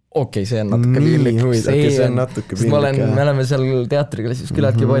teatriklassis. Okei, see on natuke piinlik. Me oleme seal teatriklassis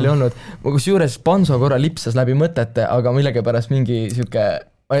küllaltki palju olnud. Ma kus juures Panso korra lipsas läbi mõtete, aga millegi pärast mingi siuke...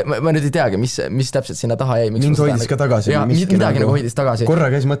 Ma nüüd ei teagi, mis täpselt sinna taha jäi. Mind hoidis ka tagasi. Midagi nagu hoidis tagasi. Korra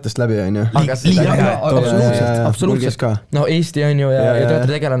käis mõttest läbi, on ju. Absoluutselt. No Eesti on ju ja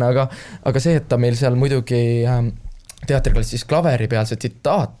teatritegelane, aga see, et ta meil seal muidugi teatriklassis klaveri peal see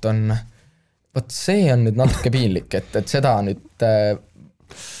tsitaat on, võt see on nüüd natuke piinlik, et seda nüüd...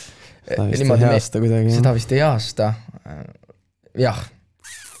 Seda vist ei aasta. Jah.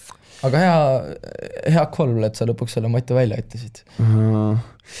 Aga hea kolm, et sa lõpuks selle Mati välja ütlesid.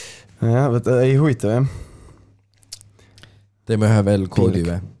 Jah, võtta, ei huvitav, jah. Teeme ühe veel koodi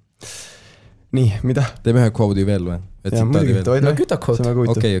või? Nii, mida? Teeme ühe koodi veel või? Ja, muidugi, no küta kood.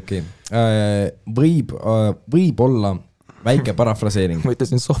 Okei. Võib olla väike parafraseering. Ma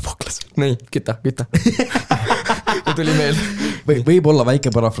ütlesin Sofoklas. Nii, küta. Tuli meel. Võib olla väike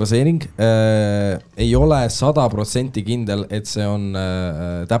parafraseering. Ei ole 100% kindel, et see on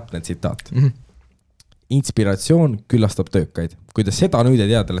täpne tsitaat. Inspiratsioon küllastab töökaid. Kui te seda nüüd ei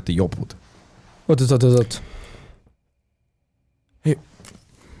tea, te olete jobud. Oot.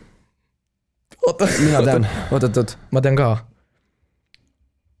 Mina tean. Oot, ma tean ka.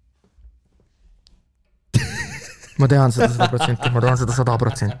 Ma tean seda 100%, ma tean seda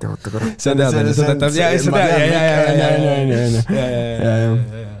 100%, oota korra. See on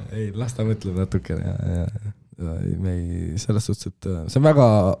ei, las ta mõtleb natuke. Selles suhtes, et see on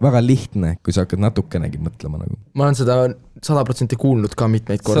väga lihtne, kui sa hakkad natukenegi mõtlema. Ma olen seda 100% kuulnud ka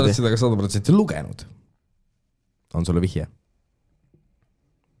mitmeid kordi. Sa oled seda ka 100% lugenud. On sulle vihje?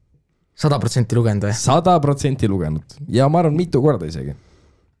 100% lugenud või? 100% lugenud. Ja ma arvan mitu korda isegi.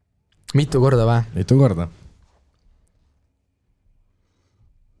 Mitu korda või? Mitu korda.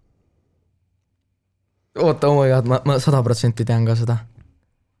 Oota, oh my god, ma 100% tean ka seda.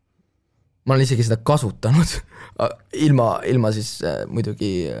 Ma olen isegi seda kasutanud. Ilma siis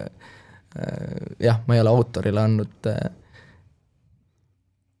muidugi jah, ma ei ole autorile andnud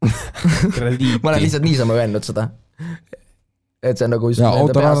ma olen lihtsalt niisama öelnud seda. Et see on nagu just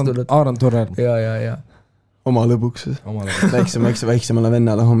enda peast tulnud. Aaron Thor Härm. Ja. Oma lõbuks. Väiksemale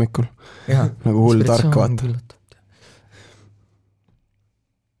vennale hommikul. Nagu hull tark vaata.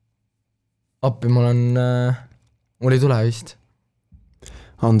 Appi mul ei tule vist.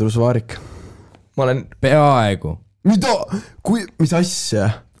 Andrus Vaarik. Ma olen... Peaaegu. Mida? Mis asja?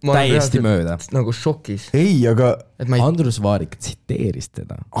 Täiesti mööda. Nagu šokis. Ei, aga... Andrus Vaarik tsiteeris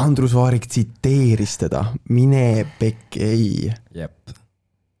teda. Andrus Vaarik tsiteeris teda. Mine pekk, ei. Jep.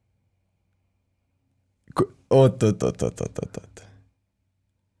 Oot.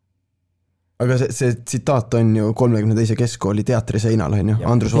 Aga see tsitaat on ju 32. keskkooli teatri seinal, on ju?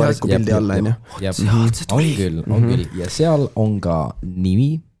 Andrus Vaariku pildi alla, on ju? On küll. Ja seal on ka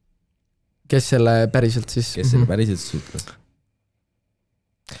nimi. Kes selle päriselt siis? Ütles.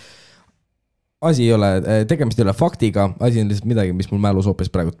 Asi ei ole, tegemist ei ole faktiga, asi on lihtsalt midagi, mis mul mälus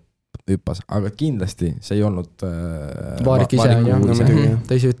hoopis praegu hüppas, aga kindlasti see ei olnud Vaarik ise,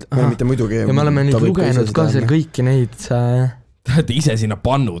 ta ise ütle. Mitte muidugi. Ja me oleme nüüd lugenud ka seal kõiki neid Te olete ise sinna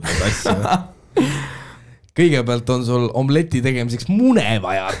pannud neid asju. Kõigepealt on sul omleti tegemiseks mune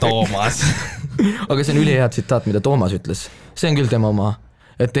vaja, Toomas. Aga see on ülihea tsitaat, mida Toomas ütles. See on küll tema oma.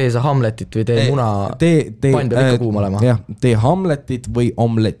 et tee sa Hamletit või tee muna, pann peab ikka kuum olema. Jah, tee Hamletit või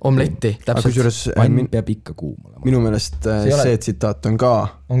omletti. Täpselt. Pann peab ikka kuum olema. Minu meelest see tsitaat on ka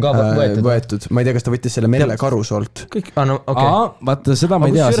võetud. Ma ei tea, kas ta võttis selle Merle Karusoolt. Vaata, seda ma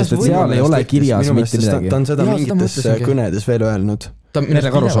ei tea, sest et seal ei ole kirjas mitte midagi. Ta on seda mingites kõnedes veel öelnud.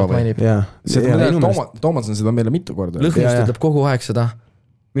 Merle Karusoo või? Toomas on seda meile mitu korda. Lõhnust ütleb kogu aeg seda.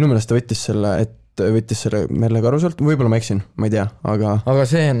 Minu meelest ta võttis selle Merle Karusoolt, võib-olla ma eksin, ma ei tea, aga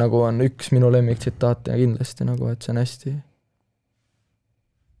see nagu on üks minu lemmik tsitaat ja kindlasti nagu, et see on hästi.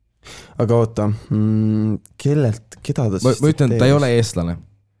 Aga oota, keda ta siis ma ütlen, ta ei ole eestlane.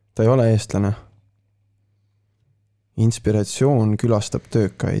 Ta ei ole eestlane. Inspiratsioon külastab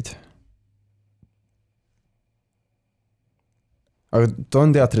töökaid. Aga ta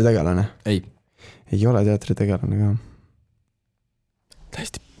on teatritegelane? Ei ole teatritegelane ka.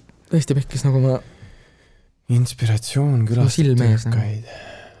 Täiesti pekkis nagu ma... Inspiratsioon külastab töökaid.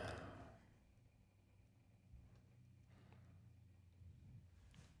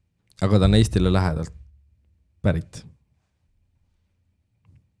 Aga ta on Eestile lähedalt pärit.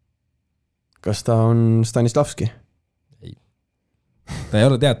 Kas ta on Stanislavski? Ta ei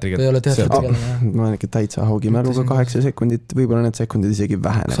ole teatriga. Ta ei ole teatriga. Ma olen ikka täitsa Haugi mäluga 8 sekundit, võib-olla need sekundid isegi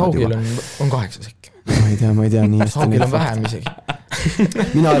vähenevad. Kas Haugil on 8 sekki? Ma ei tea nii. Haugil on vähem isegi.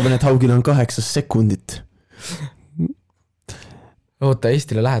 Mina arvan, et Haugil on 8 sekundit. Oota,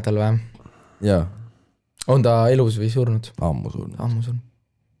 Eestile lähedal või? Jaa. On ta elus või surnud? Ammu surnud.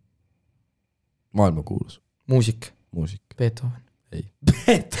 Maailma kuulus. Muusik. Beethoven. Ei.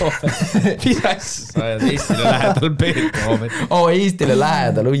 Beethoven. Mis asja sa ajad Eestile lähedal Beethoven? Eestile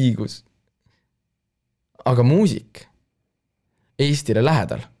lähedal, õigus. Aga muusik? Eestile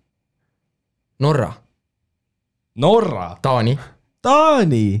lähedal? Norra?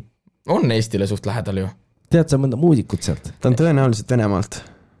 Taani? On Eestile suht lähedal ju. Tead sa mõnda muusikut sealt? Ta on tõenäoliselt Venemaalt.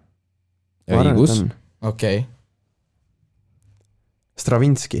 Õigus. Okei.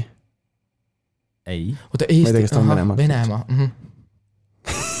 Stravinski. Ei. Ma ei tea, kas ta on Venemaalt. Venemaa.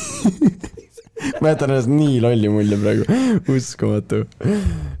 Ma jätan ennast nii lolli mulje praegu. Uskumatu.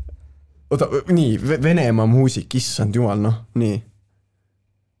 Oota, nii, Venemaa muusik, issand jumal, noh, nii.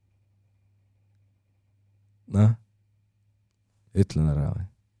 Ütlen ära või?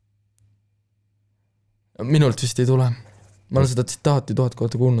 Minult vist ei tule. Ma olen seda tsitaati 1000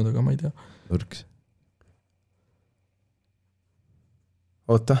 kohta kuulnud, aga ma ei tea. Nurks.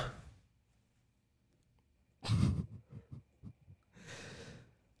 Oota.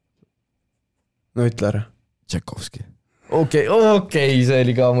 No ütle ära. Tšekovski. Okei, see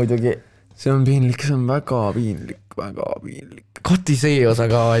oli ka muidugi. See on piinlik, see on väga piinlik. Koti see osa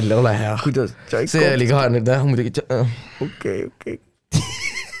ka välja, ole hea. Kuidas? See oli ka nüüd, muidugi. Okei.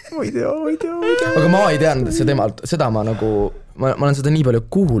 Ma ei tea. Aga ma ei teadnud, et see temalt, seda ma nagu, ma olen seda nii palju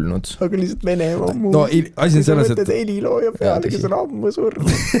kuulnud. Aga lihtsalt Venemaa muu. No, asi on selles, et... Helilooja peale, kes on ammu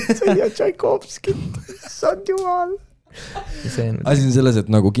surnud. See ja Tšaikovskit. Sand jumal. Asi on selles, et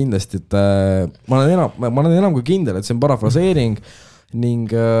nagu kindlasti, et ma olen enam kui kindel, et see on parafraseering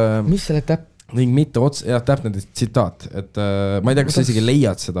ning mis selle ning mitte täpne tsitaat, et ma ei tea, kas sa isegi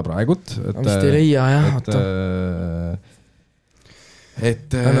leiad seda praegut, vist ei leia, jah,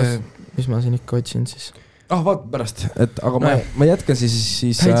 mis ma siin ikka otsin siis vaat pärast, et aga ma jätkan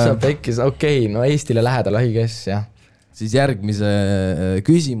siis täitsa pekkis, okei, no Eestile lähedal kes, jah siis järgmise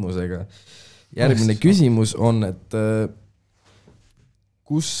küsimusega. Järgmine küsimus on, et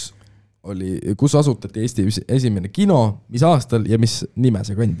kus asutati Eesti esimene kino, mis aastal ja mis nime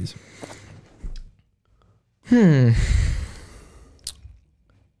see kandis?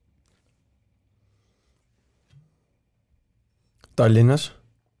 Tallinnas?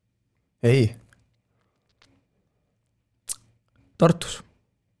 Ei. Tartus.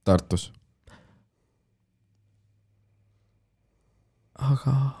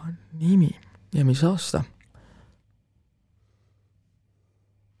 Aga nimi ja mis aasta?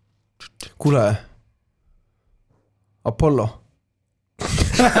 Kuule. Apollo.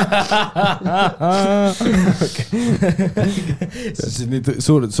 See on nii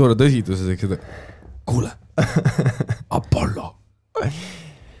suure tõsidusega. Kuule. Apollo.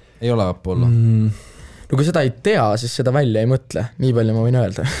 Ei ole Apollo. No kui seda ei tea, siis seda välja ei mõtle. Nii palju ma võin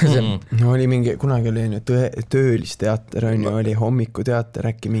öelda. No oli mingi, kunagi oli töölisteater, oli hommikuteater,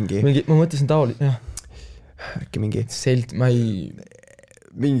 äkki mingi... Ma mõtlesin taoli, jah. Äkki mingi... ma ei...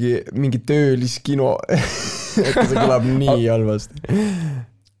 Mingi tööliskino. Äkki see kõlab nii halvasti.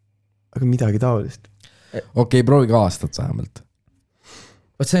 Aga midagi taolist. Okei, proovige aastat vähemalt.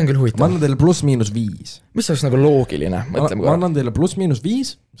 Vaat see on küll huvitav. Ma annan teile +-5. Mis oleks nagu loogiline? Ma annan teile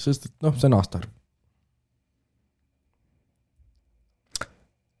 +-5, sest et see on aastaarv.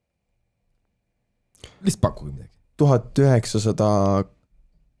 Lihtsalt pakkuge midagi.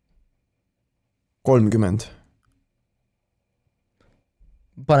 1930.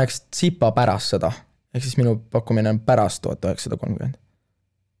 Paneks Zipa pärast seda. Ehk siis minu pakkumine on pärast 1930.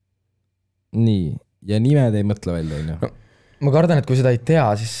 Nii, ja nimed ei mõtle välja, no. Ma kardan, et kui seda ei tea,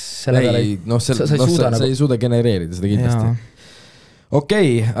 siis selle peale sa ei suuda genereerida seda kindlasti. Okei,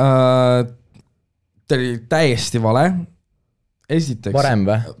 ta oli täiesti vale. Esiteks, varem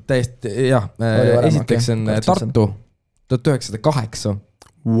või? Täiesti, jah. Esiteks on Tartu 1908.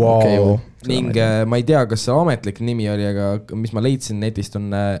 Wow. Okay, ning ma ei tea, kas see ametlik nimi oli, aga mis ma leidsin netist on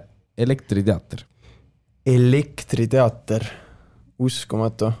elektriteater. Elektriteater.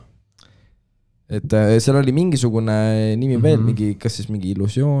 Uskumatu. Et seal oli mingisugune nimi veel, kas siis mingi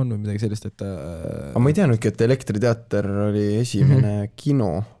illusioon või midagi sellist, et... Aga ma ei teadnudki, et elektriteater oli esimene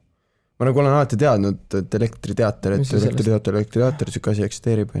kino. Ma nagu olen alati teadnud, et elektriteater, siuke asi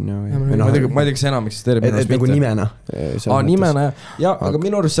eksisteerib. Ma ei tea, kas enam eksisteerib. Et nagu nimena. Nimena, ja, aga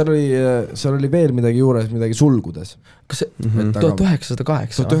minu arust seal oli veel midagi juures, midagi sulgudes. Kas see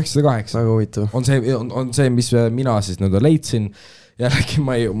 1908? 1908. Väga huvitav. On see, mis mina siis leidsin. Jällegi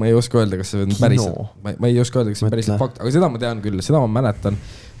ma ei oska öelda, kas see on päris... Ma ei oska öelda, kas see on päris fakt, aga seda ma tean küll, seda ma mäletan,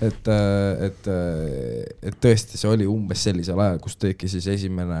 et tõesti see oli umbes sellisel ajal, kus teki siis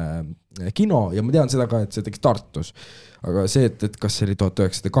esimene kino ja ma tean seda ka, et see teki Tartus. Aga see, et kas see oli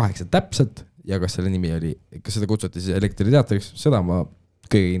 1908 täpselt ja kas selle nimi oli, kas seda kutsuti siis elektriteatriks, seda ma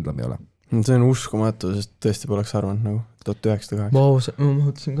kõige kindlam ei ole. See on uskumatu, sest tõesti poleks arvanud nagu 1908. Ma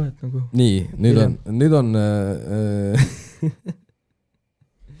mõtlesin ka, et nagu... Nii, nüüd on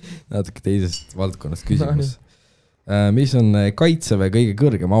natuke teisest valdkonnast küsimus. Mis on Kaitseväe kõige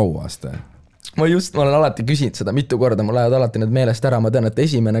kõrgem auaste? Ma olen alati küsinud seda mitu korda, mul lähevad alati need meelest ära, ma tean, et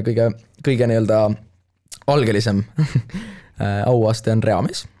esimene kõige nii-öelda algelisem auaste on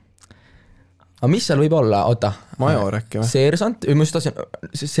reamees. Aga mis seal võib olla? Oota. Major äkki või?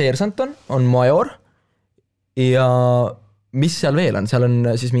 Seersant on major ja mis seal veel on? Seal on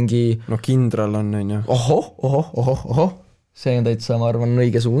siis mingi... No kindral on ju. Oho. See on täitsa, ma arvan,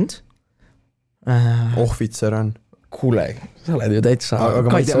 õige suund. Ohvitser on. Kuule, sa oled ju täitsa aga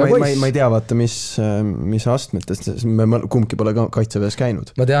ma ei tea, vaata, mis astmetest, me kumbki pole Kaitseväes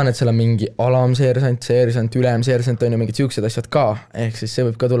käinud. Ma tean, et seal on mingi alamseersant, ülemseersant on ju mingid siuksed asjad ka, ehk siis see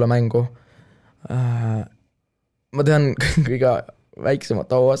võib ka tulla mängu. Ma tean kõige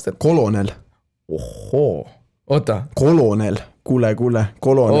väiksemat auastet. Kolonel. Ohoo. Oota. Kolonel. Kuule,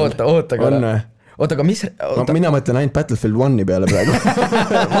 kolonel. Oota, aga mis... Mina mõtlen ainult Battlefield 1 peale praegu.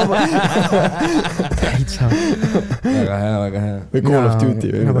 Täitsa. Väga hea. Või Call of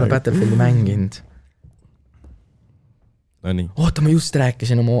Duty. Mina pole Battlefieldi mänginud. No nii. Oota, ma just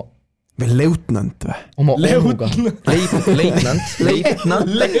rääkisin oma... Veel leutnant või? Oma omuga. Leitnant. Ma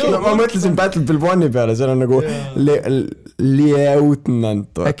mõtlesin Battlefield 1 peale, seal on nagu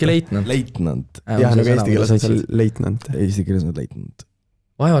leutnant. Äkki leitnant? Jah, nagu eesti keeles on seal leitnant. Eesti keeles on leitnant.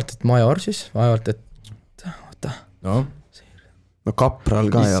 Vaevalt, et major siis, vaevalt, et... Oota. No kapral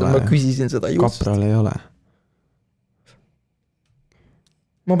ka ei ole. Ma küsisin seda just. Kapral ei ole.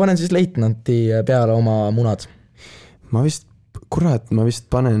 Ma panen siis leitnanti peale oma munad. Ma vist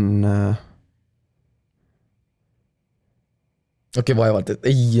panen... Okei, vaevalt, et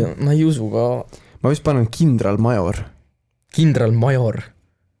ei, ma ei usu ka. Ma vist panen kindralmajor. Kindralmajor.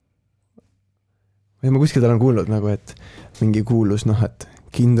 Ma kuskil olen kuulnud nagu, et mingi kuulus, et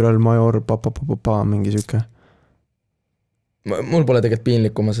kindralmajor, mingi süke. Mul pole tegelikult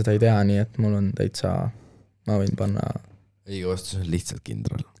piinlik, kui ma seda ei tea, nii et mul on täitsa, ma võin panna... Ei, vastus on lihtsalt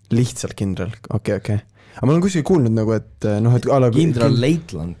kindral. Lihtsalt kindral, okei. Aga ma olen kuskil kuulnud nagu, et... Kindral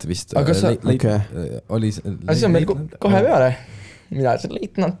leitlant vist. Aga sa... Oli... Aga siis on meil kohe peale. Mina see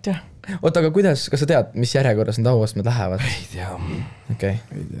leitnant ja... Oota, aga kuidas, kas sa tead, mis järjekorras need auastmed lähevad? Ei tea. Okei.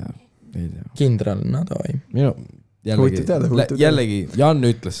 Ei tea. Kindral, no tohi. Jällegi, Jan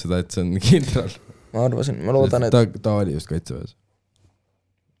ütles seda, et see on kindral. Ma arvasin, ma loodan, et... Ta oli just Kaitseväes.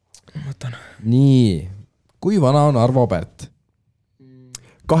 Mõtlen. Nii, kui vana on Arvo Pärt?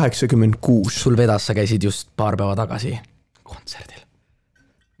 86. Sul vedas, sa käisid just paar päeva tagasi kontserdil.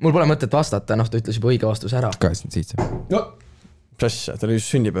 Mul pole mõtet vastata, ta ütles juba õige vastus ära. 87. Pressa, tal oli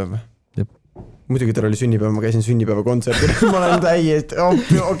just sünnipäev. Muidugi tal oli sünnipäev, ma käisin sünnipäeva kontserdil. Ma olen täiesti,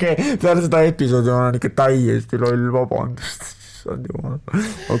 okei, peale seda episoodi ma olen ikka täiesti loll, vabandust. issand jumal.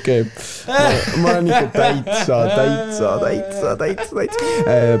 Okei. Ma olen ikka täitsa.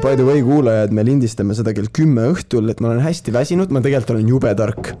 By the way, kuulajad, me lindistame seda kell 10 õhtul, et ma olen hästi väsinud, ma tegelikult olen jube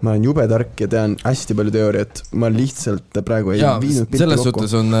tark. Ma olen jube tark ja tean hästi palju teooriat. Ma lihtsalt praegu ei viinud pilti kokku. Selles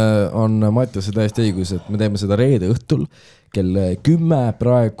suhtes on Mattiase täiesti õigus, et me teeme seda reede õhtul kell 10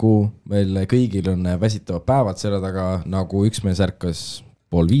 praegu. Meil kõigil on väsitavad päevad selle taga, nagu üks mees ärkas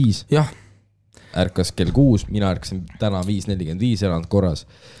 4:30. Jah. Ärkas kell 6, mina ärkasin täna 5:45 elanud korras.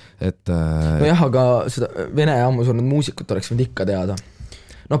 No jah, aga seda vene ammu surnud muusikut oleks võinud ikka teada.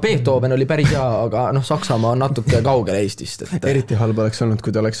 No Beethoven oli päris hea, aga Saksamaa on natuke kaugel Eestist. Eriti halb oleks olnud,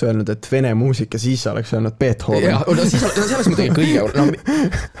 kui ta oleks öelnud, et vene muusika, siis oleks öelnud Beethoven. Ja, siis oleks muidugi kõige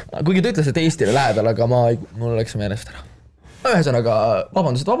kuigi ta ütles, et Eestile lähedal, aga mul oleks meelest ära. Ühesõnaga,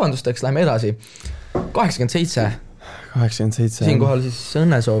 vabandust, eks läheme edasi. 87. Siinkohal siis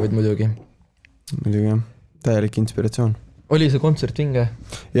õnnesoovid muidugi. Muidugi jah, täielik inspiratsioon. Oli see kontsert vinge?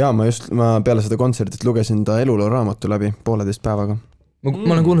 Jaa, ma peale seda kontserdit lugesin ta eluloo raamatu läbi 1,5 päevaga.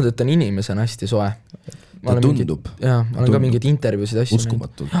 Ma olen kuulnud, et ta on inimesena hästi soe. Ta tundub. Jaa, ma olen ka mingid intervjuusid asju.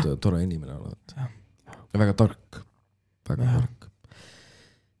 Uskumatult tore inimene olevat. Ja väga tark. Väga tark.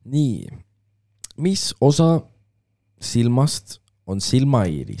 Nii, mis osa silmast on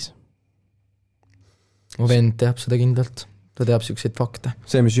silmaiiris? Vend teab seda kindlalt. Ta teab siukseid fakte.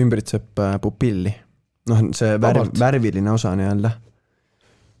 See, mis ümbritseb pupilli. See värviline osa nii-öelda.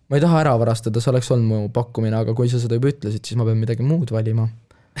 Ma ei taha ära varastada, see oleks olnud mu pakkumine, aga kui sa seda juba ütlesid, siis ma pean midagi muud valima.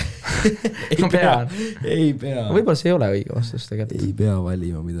 Ma pean. Ei pea. Võib-olla see ei ole õige vastus tegelikult. Ei pea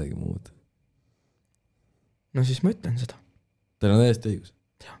valima midagi muud. No siis ma ütlen seda. Teil on täiesti õigus.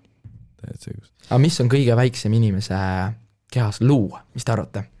 Jah. Täiesti õigus. Aga mis on kõige väiksem inimese kehas? Luu. Mis te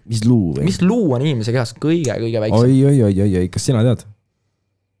arvate? Mis luu? Mis luu on inimese kehas kõige väiksem? Oi. Kas sina tead?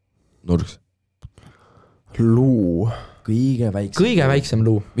 Nurgs. Luu. Kõige väiksem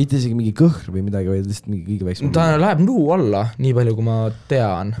luu. Mitte isegi mingi kõhr või midagi, vaid lihtsalt mingi kõige väiksem luu. Ta läheb luu alla, nii palju kui ma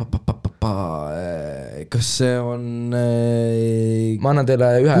tean. Kas see on... Ma annan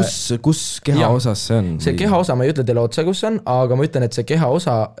teile ühe... Kus keha osas see on? See keha osa, ma ei ütle teile otse, kus see on, aga ma ütlen, et see keha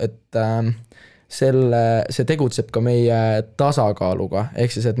osa, et see tegutseb ka meie tasakaaluga.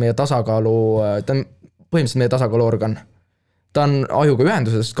 Ehk siis, et meie tasakaalu... Ta on põhimõtteliselt meie tasakaaluorgan. Ta on ajuga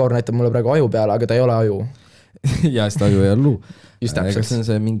ühenduses, Kaur näitab mulle praegu aju peale, aga ta ei ole aju. Ja seda aju ei ole luu. Just täpselt. Kas see on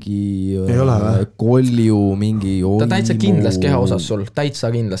see mingi kolju, mingi oimu? Ta on täitsa kindlas keha osas sul, täitsa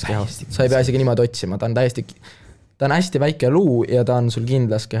kindlas keha. Sa ei pea isegi niimoodi otsima, ta on hästi väike luu ja ta on sul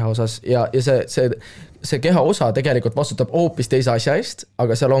kindlas keha osas ja see keha osa tegelikult vastutab hoopis teise asja eest,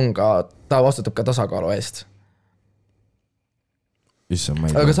 aga seal on ka, ta vastutab ka tasakaalu eest.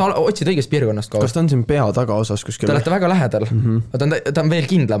 Aga sa otsid õigest piirkonnast Kaur. Kas ta on siin pea taga osas kuskil? Te olete väga lähedal. Ta on veel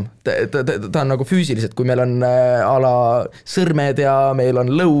kindlam. Ta on nagu füüsiliselt, kui meil on ala sõrmed ja meil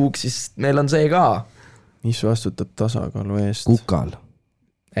on lõug, siis meil on see ka. Mis vastutab tasakaalu eest? Kukal.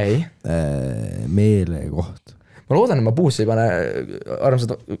 Ei. Meelekoht. Ma loodan, et ma puusse ei pane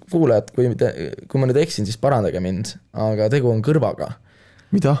armsad kuulajad, kui ma nüüd eksin, siis parandage mind, aga tegu on kõrvaga.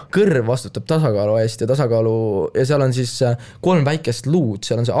 Mida? Kõrv vastutab tasakaalu eest ja seal on siis 3 väikest luud,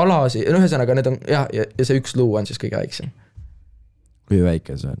 seal on see alasi, ühesõnaga need on, ja see üks luu on siis kõige väiksem. Kui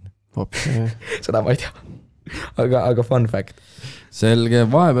väike see on? Seda ma ei tea. Aga fun fact. Selge,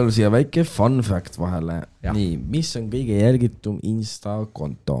 vahepeal siia väike fun fact vahele. Ja. Nii, mis on kõige jälgitum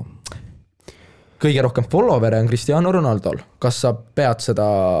Insta-konto? Kõige rohkem followere on Cristiano Ronaldol. Kas sa pead seda,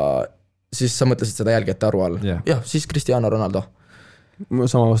 siis sa mõtlesid seda jälgijate arvu all? Jah, siis Cristiano Ronaldo.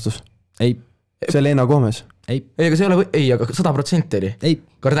 Sama vastus. Ei. See Lena Gomez. Ei. Aga see ei ole, aga 100% oli. Ei.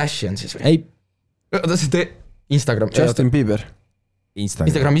 Kardashian siis või? Ei. Instagram. Justin Bieber.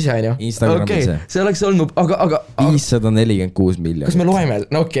 Instagram ise on ju? Instagram ise. See oleks olnud, aga 546 miljonit. Kas me loeme?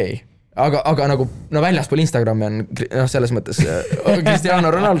 No okei. Aga nagu, väljaspool Instagrami on selles mõttes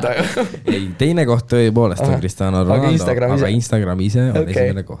Cristiano Ronaldo. Ei, teine koht tõepoolest on Cristiano Ronaldo, aga Instagram ise on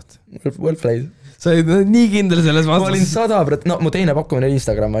esimene koht. Well played. Sa olid nii kindel selles vastus. Ma olin 100%, mu teine pakkumine oli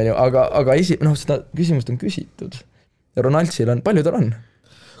Instagram, aga seda küsimust on küsitud. Ja Ronaldsil on, palju tal on?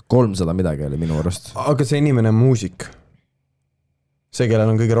 300 midagi oli minu arust. Aga see inimene on muusik. See, kellel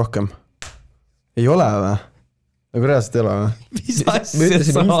on kõige rohkem. Ei ole või? Nagu reaalselt ei ole või? Mis asja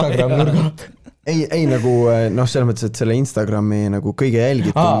sa ajad? Ei nagu, selles mõttes, et selle Instagrami nagu kõige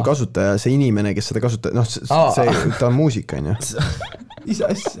jälgitum kasutaja, see inimene, kes seda kasutab, ta on muusik, on ju. Mis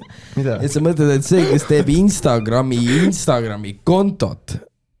asja? Mida? Et sa mõtled, et see, kes teeb Instagrami kontot.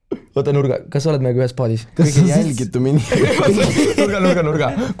 Oota, Nurga, kas sa oled meiega ühes paadis? Kõige jälgitum inimene.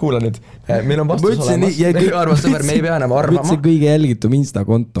 Nurga, kuula nüüd. Meil on vastus olemas. Arvas sõber, me ei pea enam arvama. Mõtlesin kõige jälgitum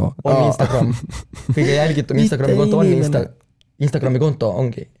Insta-konto. On Instagram. Kõige jälgitum Instagrami konto on Insta. Instagrami konto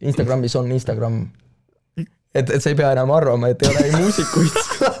ongi, Instagramis on Instagram, et sa ei pea enam arvama, et ei ole ei muusikuid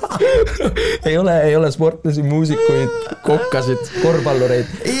ei ole sportlasi, muusikuid, kokkasid, korvpallureid,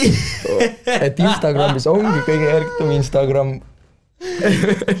 et Instagramis ongi kõige järgtum Instagram.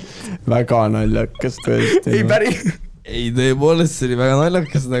 Väga naljakas tõesti. Ei päri. Ei, tõepoolest, see oli väga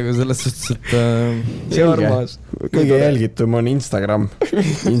naljakas nagu selles suhtes, et see armas. Kõige jälgitum on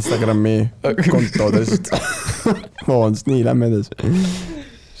Instagrami kontodest. Vabandust, nii, lähme edasi.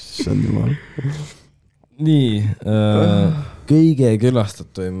 See on jumal. Nii, kõige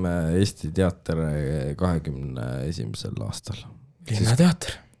külastatuim Eesti teater 21. aastal.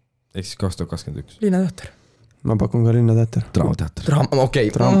 Linnateater. Ehk siis 2021. Linnateater. Ma pakun ka Linnateater. Draamateater. Okei.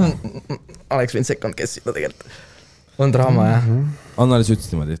 Oleks võinud sekund, kes seda tegelikult on draama, jah. Anna-Liis ütles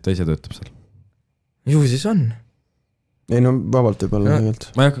niimoodi, et ta ise töötab seal. Ju siis on. Ei no vabalt võib olla tegelikult.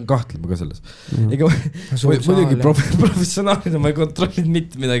 Ma ei hakkan kahtlema ka selles. Ega muidugi professionaalina ma ei kontrollinud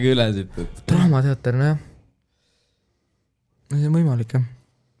mitte midagi üle siit. Draamateater, no jah. See on võimalik, jah.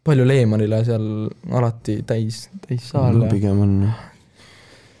 Palju Leemanile seal alati täis saal. No, pigem on.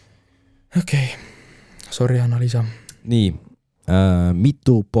 Okei. Sorry, Anna-Liisa. Nii,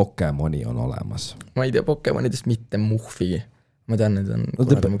 mitu Pokemoni on olemas? Ma ei tea Pokemonidest mitte muhvigi. Ma tean, need on... No,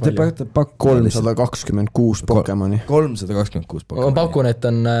 te 326 Pokemoni. 326 Pokemoni. Ma pakun, et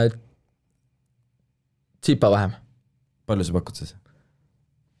on tsipa vähem. Palju sa pakud siis?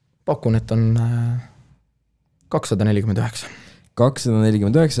 Pakun, et on 249.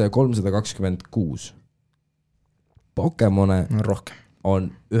 249 ja 326. Pokemone rohkem. On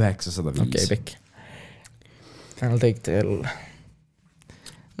 905. Okei, Pekki. I'll take tell.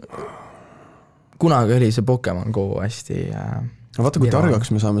 Kunagi oli see Pokemon Go hästi... Vaata, kui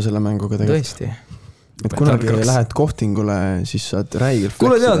targaks me saame selle mänguga tegelikult. Tõesti. Et kunagi lähed kohtingule, siis saad räigelt...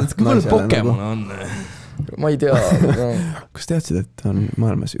 Kuule tead, et kui palju Pokemon on? Ma ei tea. Kas teadsid, et on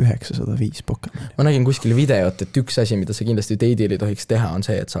maailmas 905 Pokemoni? Ma nägin kuskil videot, et üks asi, mida sa kindlasti teidil ei tohiks teha, on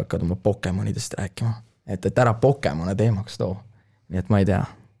see, et sa hakkad oma Pokemonidest rääkima. Et ära Pokemone teemaks too. Nii et ma ei tea,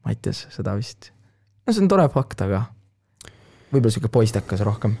 Mattias seda vist. No see on tore fakt, aga võib-olla siuke poistekas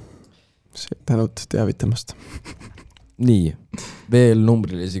rohkem. Tänud teavitamast. Nii, veel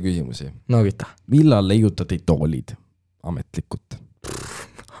numbrilisi küsimusi. No kütta. Millal leiutati toolid ametlikult?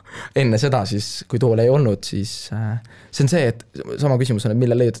 Enne seda siis, kui tool ei olnud, siis see on see, et sama küsimus on, et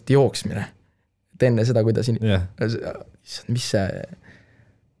millal leiutati jooksmine. Et enne seda, kuidas mis see...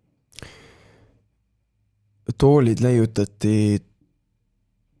 Toolid leiutati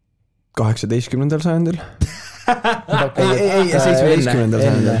 18. sajandil. Ei, 17.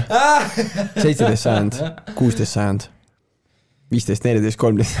 sajandil. 17. sajand, 16. sajand, 15, 14,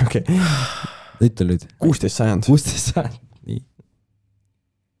 13, okei. Ütle nüüd. 16. sajand. 16 sajand, nii.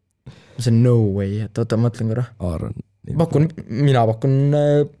 See on no way, et oota, mõtlen korra. Aaron. Mina pakun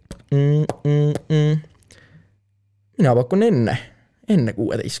enne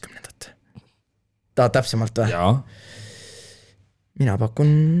 16. Tahad täpsemalt või? Jaa. Mina pakun...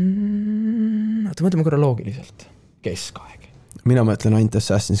 Oota, mõtleme korra loogiliselt. Keskaeg. Mina mõtlen ainult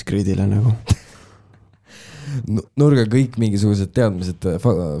Assassin's Creedile nagu. Nurga kõik mingisugused teadmised,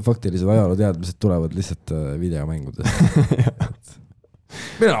 faktilised ajaloo teadmised tulevad lihtsalt videomängudest.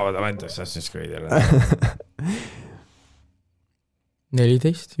 Mina võtan ainult Assassin's Creedile.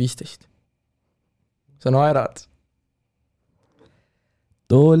 14, 15. Sa naerad.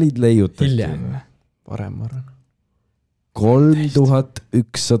 Toolid leiutati. Hiljem. Parem, ma arvan.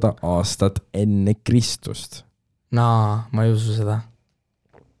 3100 aastat enne Kristust. Ma ei usu seda.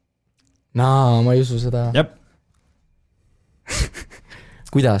 Jep.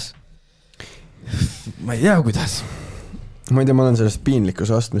 Kuidas? Ma ei tea, kuidas. Ma ei tea, ma olen sellest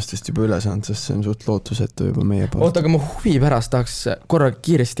piinlikkuse astmestest juba üle saanud, sest see on suht lootusetu juba meie poolt. Oota, aga ma huvi pärast tahaks korra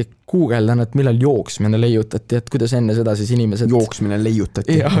kiiresti guugeldan, et millal jooksmine leiutati, et kuidas enne seda siis inimesed... Jooksmine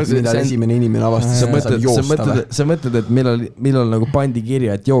leiutati, mida esimene inimene avastas, sa mõtled, et millal nagu pandi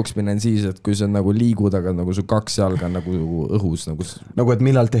kirja, et jooksmine on siis, et kui see on nagu liigud, aga nagu su 2 jalga on nagu õhus. Nagu, et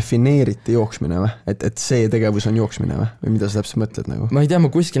millal defineeriti jooksmine või? Et see tegevus on jooksmine või? Või mida sa täpselt mõtled nagu? Ma ei tea, ma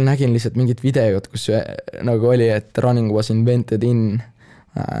kuskil nägin lihtsalt mingit videot, kus nagu oli, et running was invented in...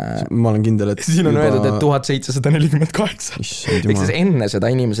 ma olen kindel, et siin on öeldud, et 1748. Ehk siis enne seda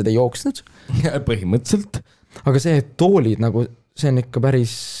inimesed ei jooksnud. Põhimõtteliselt. Aga see, et toolid nagu, see on ikka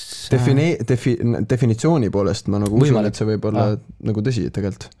päris... Definitsiooni poolest ma nagu usun, et see võib olla nagu tõsi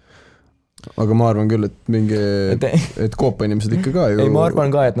tegelikult. Aga ma arvan küll, et mingi... Et koopa inimesed ikka ka ju... Ei, ma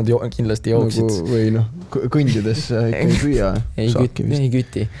arvan ka, et nad kindlasti jooksid. Nagu, või noh, kõndides ikka ei püüa. Ei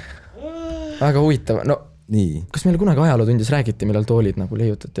küti. Väga huvitav. No, nii. Kas meil kunagi ajalootundis räägiti, millal toolid nagu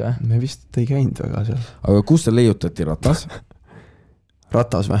leiutati või? Me vist ei käinud väga seal. Aga kus see leiutati ratas?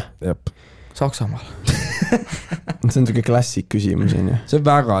 ratas või? Jep. Saksamaal. See on siuke klassik küsimus, on ju. See on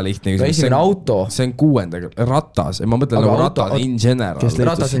väga lihtne küsimus. Esimene auto. See on 6. Ratas. Ma mõtlen Aga nagu auto, ratas in general.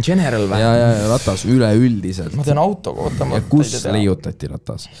 Ratas in general või? Ja ratas üleüldiselt. Ma teen auto kohta. Ja kus leiutati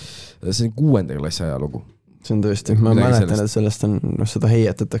ratas? See on 6. klassi ajalugu. See on tõesti, ma mäletan, et sellest on, seda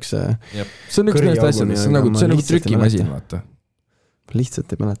heietatakse. See on üks neist asjadest, see on nagu trükimasin, vaata.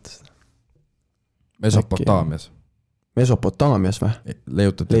 Lihtsalt ei mäleta seda. Mesopotaamias või?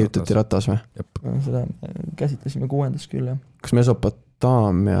 Leiutati ratas või? Seda käsitlesime 6. küll, jah. Kas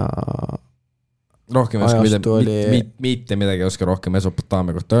Mesopotaamia rohkem mitte midagi oska rohkem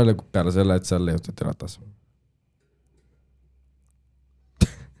Mesopotaamia kohta öelda peale selle, et seal leiutati ratas.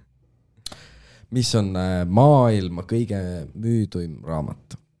 Mis on maailma kõige müüduim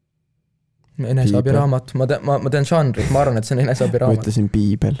raamat? Enesabi raamat. Ma teen žanrit, ma arvan, et see on enesabi raamat. Ma ütlesin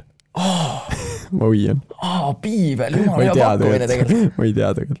piibel. Ma hoian. Piibel, jumala hea pakkumine tegelikult. Ma ei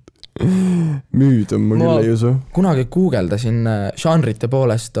tea tegelikult. Müüd on ma küll ei usu. Kunagi guugeldasin žanrite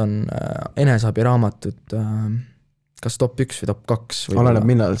poolest on enesabi raamatud kas top 1 või top 2. Oleneb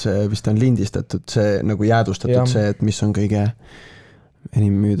millal see vist on lindistatud, see nagu jäädustatud see, et mis on kõige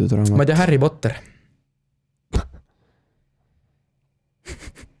enim müüdud raamat. Ma ei tea, Harry Potter.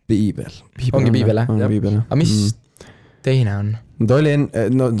 Piibel. Ongi piibel, jah? Aga mis teine on? Ta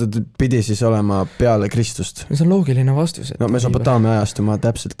pidi siis olema peale Kristust. See on loogiline vastus. No Mesopotaamia ajastu ma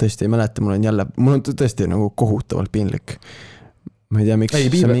täpselt tõesti ei mäleta, mul on tõesti nagu kohutavalt piinlik. Ma ei tea, miks.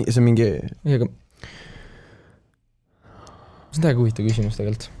 See on mingi... See on täiega huvitav küsimus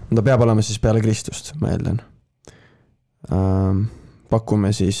tegelikult. Ta peab olema siis peale Kristust, ma eeldan.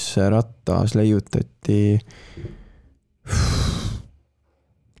 Pakume siis ratas leiutati...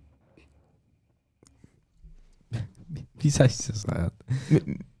 Mis asja sa ajad?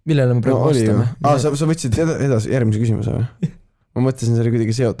 Millele me praegu vastame? Sa võtsid edasi järgmise küsimuse või? Ma mõtlesin, see oli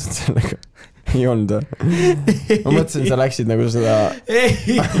kuidagi seotud sellega. Ei olnud või? Ma mõtlesin, sa läksid nagu seda...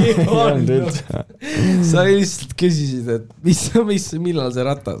 Ei olnud. Sa lihtsalt küsisid, et millal see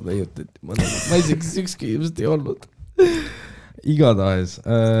ratas leiutati. Ma isegi üks küsimust ei olnud. Igatahes.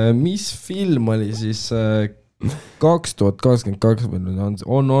 Mis film oli siis 2022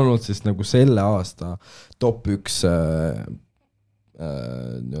 on olnud siis nagu selle aasta top 1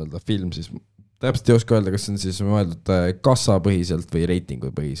 nii-öelda film siis. Täpselt ei oska öelda, kas see on siis mõeldud kassapõhiselt või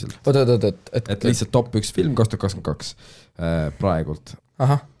reitingu põhiselt. Et lihtsalt top 1 film 2022 praegult.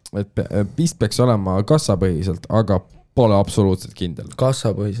 Et vist peaks olema kassapõhiselt, aga pole absoluutselt kindel.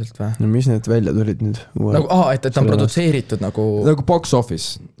 Kassapõhiselt või? No mis need välja tulid nüüd? Nagu, et ta on produtseeritud nagu... Nagu box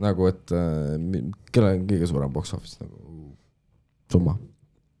office, nagu et kelle on kõige suurem box office nagu summa.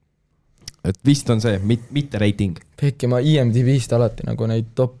 Et vist on see, mitte rating. Pekki, ma IMDb'st alati nagu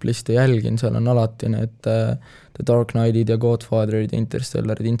neid top liste jälgin, seal on alati need The Dark Knight'id ja Godfatherid,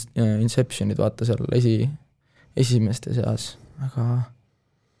 Interstellarid, Inceptionid, vaata seal esimeste seas, aga...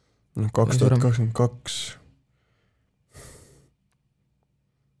 2022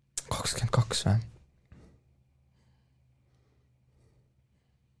 22 või?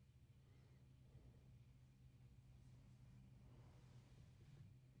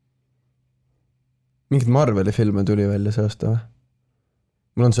 Mingid Marveli filme tuli välja see aasta või?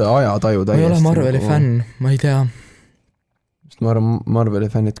 Mul on see ajataju täiesti. Ma ei ole Marveli fänn, ma ei tea. Ma arvan, Marveli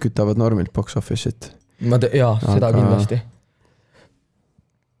fännid kütavad normilt box office'it. Seda kindlasti.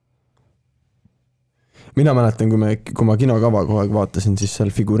 Mina mäletan, kui ma kinokava kogu aeg vaatasin, siis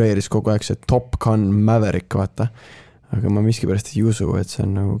seal figureeris kogu aeg see Top Gun Maverick, vaata. Aga ma miskipärast ei usu, et see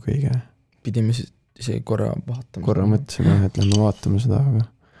on nagu kõige... Pidime isegi korra vaatama. Korra mõtlesime, et lähme vaatame seda, aga...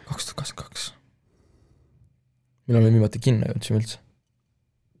 2022. Millal me viimati kinno jõudsime üldse?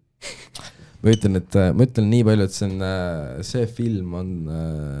 Ma ütlen nii palju, et see film on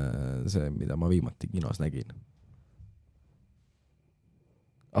see, mida ma viimati kinos nägin.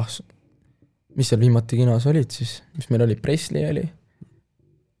 Mis seal viimati kinos olid siis? Mis meil oli? Presley oli?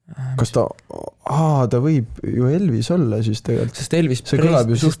 Kas ta võib ju Elvis olla siis tegelikult? Sest Elvis see kõlab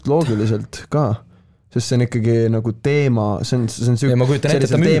ju suht loogiliselt ka. Sest see on ikkagi nagu teema, see on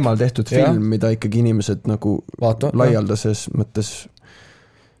sellisel teemal tehtud film, mida ikkagi inimesed nagu laialdases mõttes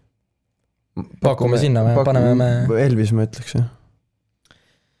pakume sinna või? Paneme Elvis, ma ütleks, jah.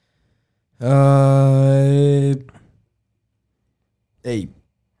 Ei.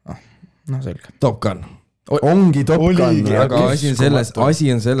 No selge. Top Gun. Ongi Top Gun. Aga asi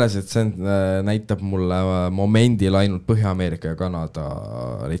on selles, et see näitab mulle momendil ainult Põhja-Ameerika ja Kanada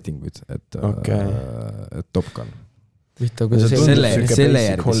reitinguid, et Top Gun. selle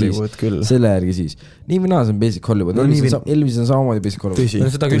järgi siis. Nii või naa, see on Basic Hollywood. Elvis on samamoodi Basic Hollywood.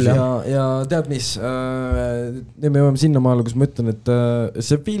 Seda küll, ja tead mis, me jõuame sinna maale, kus ma ütlen, et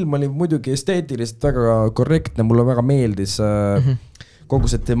see film oli muidugi esteetiliselt väga korrektne, mulle väga meeldis kogu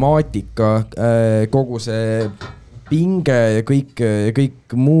see temaatika, kogu see pinge ja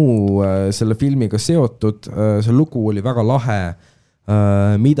kõik muu selle filmiga seotud. See lugu oli väga lahe.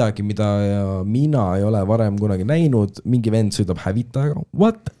 Midagi, mida mina ei ole varem kunagi näinud, mingi vend sõidab hävitajaga,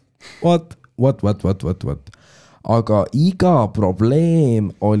 what? Aga iga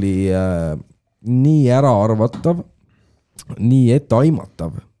probleem oli nii äraarvatav, nii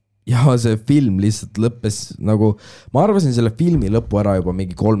etteaimatav ja see film lihtsalt lõppes nagu, ma arvasin selle filmi lõpu ära juba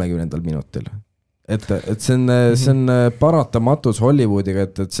mingi 30. minutil. Et see on paratamatus Hollywoodiga,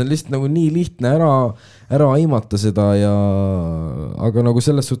 et see on lihtsalt nagu nii lihtne ära aimata seda ja aga nagu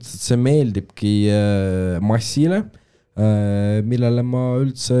selles suhtes, et see meeldibki massile, millele ma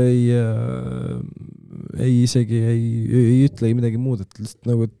üldse ei ütle midagi muud, et lihtsalt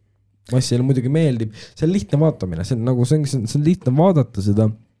nagu massile muidugi meeldib. See on lihtne vaatamine, see on lihtne vaadata seda,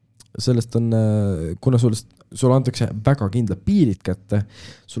 sellest on, kuna sulle antakse väga kindlad piirid kätte,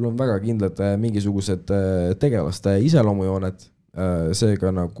 sul on väga kindlad mingisugused tegelaste iseloomujooned, seega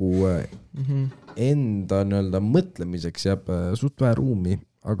nagu enda nii-öelda mõtlemiseks jääb suht vähe ruumi,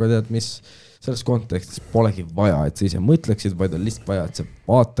 aga tead mis, selles kontekstis polegi vaja, et sa ise mõtleksid, vaid on lihtsalt vaja, et sa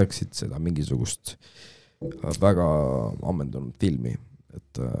vaataksid seda mingisugust väga ammendunud filmi.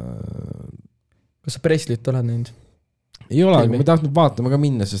 Kas sa Presley't oled näinud? Ei ole, aga ma tahtnud vaatama ka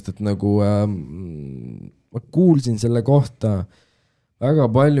minna, sest et nagu ma kuulsin selle kohta väga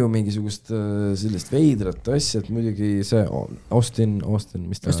palju mingisugust sellist veidrat asja, et muidugi see Austin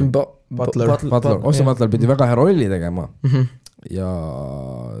Butler pidi väga hea rolli tegema ja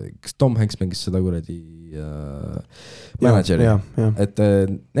kas Tom Hanks mängis seda kuradi manageri, et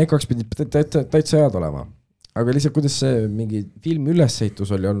need kaks pidi täitsa head olema. Aga lihtsalt kuidas see mingi filmi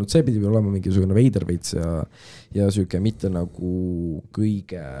ülesehitus oli olnud, see pidi olema mingisugune veiderveits ja süüke mitte nagu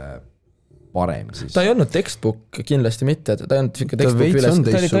kõige parem siis. Ta ei olnud textbook kindlasti mitte, ta ei olnud süüke textbook üles,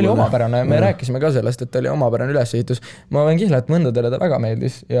 ta oli omapärane, me rääkisime ka sellest, et ta oli omapärane ülesehitus. Ma võin kihla, et mõndadele ta väga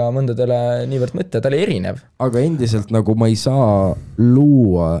meeldis ja mõndadele niivõrd mõtte, ta oli erinev. Aga endiselt nagu ma ei saa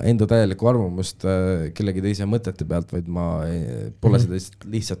luua enda täielikku arvamust kellegi teise mõtete pealt, vaid ma pole seda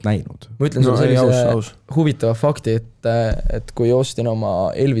lihtsalt näinud. Ma ütlen sulle sellise huvitava fakti, et kui Austin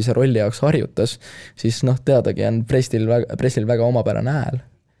oma Elvise rolli jaoks harjutas, siis teadagi on Preslil väga omapärane hääl.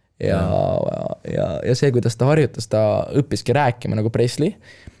 Ja see, kuidas ta harjutas, ta õppiski rääkima nagu Presley.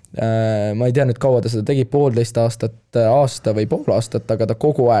 Ma ei tea nüüd kaua ta seda tegi, 1,5 aastat, aasta või pool aastat, aga ta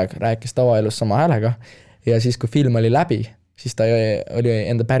kogu aeg rääkis tavaelus sama häälega. Ja siis, kui film oli läbi, siis ta oli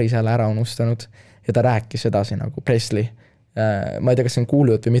enda päris hääle ära unustanud ja ta rääkis edasi nagu Presley. Ma ei tea, kas see on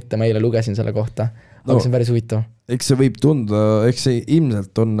kuulujut või mitte, ma eile lugesin selle kohta, aga see on päris huvitav. Eks see võib tunda, eks see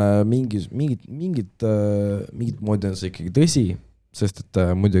ilmselt on mingit moodi on see ikkagi tõsi, sest et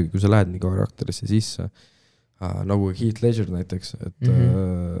muidugi, kui sa lähed nii karakterisse sisse, nagu Heath Ledger näiteks, et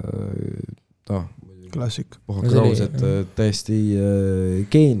klassik. Kraus, et täiesti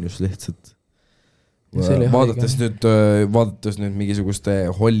geenius lihtsalt. Vaadates nüüd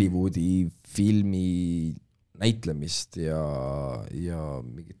mingisuguste Hollywoodi filmi näitlemist ja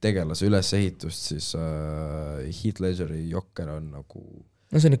mingi tegelase ülesehitust, siis Heath Ledgeri Jokker on nagu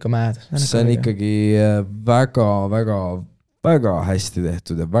see on ikka määd. See on ikkagi väga hästi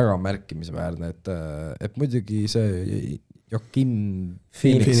tehtud ja väga märkimisväärne, et muidugi see Joaquin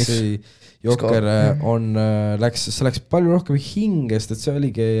Phoenixi Jokker läks palju rohkem hingest, et see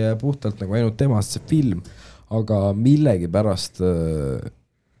oligi puhtalt nagu ainult temast see film, aga millegi pärast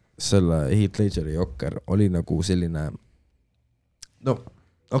selle Heath Ledgeri Jokker oli nagu selline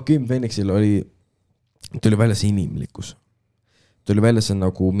Joaquin Phoenixil tuli välja see inimlikkus, tuli välja see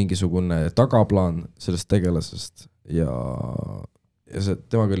nagu mingisugune tagaplaan sellest tegelasest ja see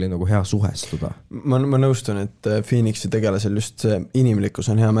temaga oli nagu hea suhestuda. Ma nõustun, et Phoenixi tegelasel just see inimlikkus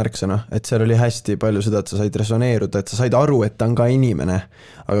on hea märksõna, et seal oli hästi palju seda, et sa said resoneeruda, et sa said aru, et ta on ka inimene,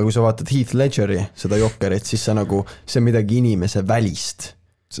 aga kui sa vaatad Heath Ledgeri seda Jokkerit, siis sa nagu, see on midagi inimese välist.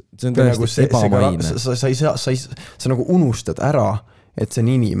 See on täiesti ebamaine. Sa nagu unustad ära, et see on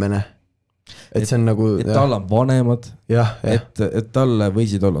inimene. Et see on nagu... Et tal on vanemad, et talle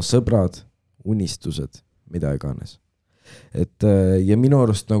võisid olla sõbrad, unistused, mida iganes. Ja minu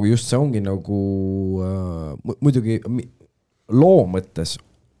arust nagu just see ongi nagu muidugi loo mõttes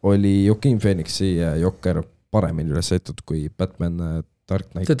oli Joaquin Phoenixi Jokker paremini üles ehitatud kui Batman Dark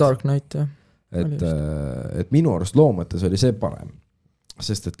Knight. The Dark Knight, jah. Et minu arust loo mõttes oli see parem,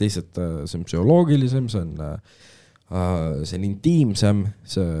 sest et lihtsalt see on psühholoogilisem, see on see on intiimsem,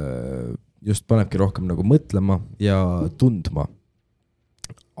 see just panebki rohkem nagu mõtlema ja tundma.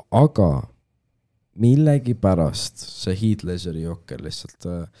 Aga millegi pärast see Heath Ledgeri Jokker lihtsalt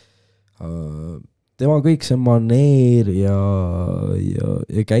tema kõik see maneer ja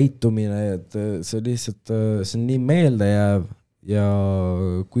käitumine, et see lihtsalt see on nii meeldejääv ja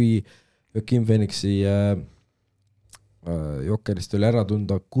kui Joaquin Phoenixi Jokerist oli ära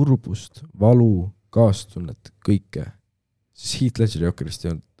tunda kurbust, valu, kaastunnet, kõike, siis Heath Ledgeri Jokerist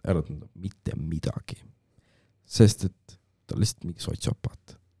ei olnud ära tunda mitte midagi. Sest et ta lihtsalt mingi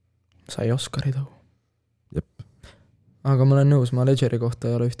sotsiopaat. Sai Oscari too. Jep. Aga ma olen nõus, ma Ledgeri kohta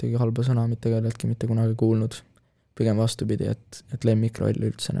ei ole ühtegi halba sõna mitte kelleltki mitte kunagi kuulnud. Pigem vastupidi, et lemmikroll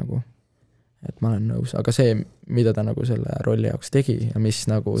üldse nagu, et ma olen nõus. Aga see, mida ta nagu selle rolli jaoks tegi ja mis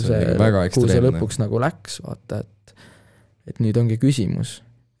nagu kuhu see lõpuks nagu läks, vaata, et nüüd ongi küsimus,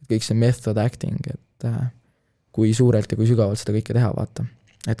 et kõik see method acting, et kui suurelt ja kui sügavalt seda kõike teha, vaata.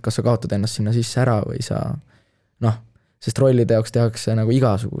 Et kas sa kaotad ennast sinna sisse ära või sa, sest rollide jaoks tehakse nagu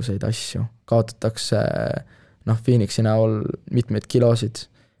igasuguseid asju. Kaotatakse, Phoenixi näol mitmeid kilosid.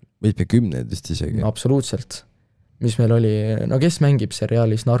 Mitme kümnendist isegi. Absoluutselt. Mis meil oli, kes mängib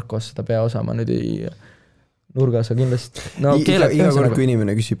seriaalis Narcos seda peaosa, ma nüüd ei Nurga sa kindlasti iga kord, kui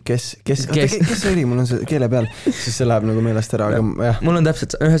inimene küsib, kes oli, mul on see keele peal, siis see läheb nagu meelest ära, aga jah. Mul on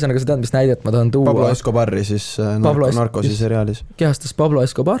täpselt, ühesõnaga sa tead, mis näidet ma tahan tuua. Pablo Escobarri siis Narcosi seriaalis. Kehastas Pablo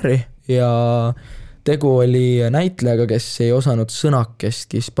Escobarri ja tegu oli näitlejaga, kes ei osanud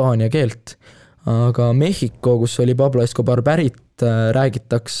sõnakestki hispaania keelt, aga Mehhiko, kus oli Pablo Escobar pärit,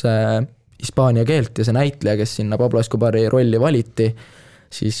 räägitakse hispaania keelt ja see näitleja, kes sinna Pablo Escobari rolli valiti,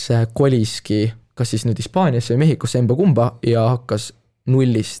 siis koliski kas siis nüüd Hispaaniasse või Mehhikosse emba kumba ja hakkas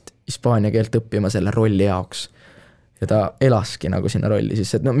nullist hispaania keelt õppima selle rolli jaoks. Ja ta elaski nagu sinna rolli,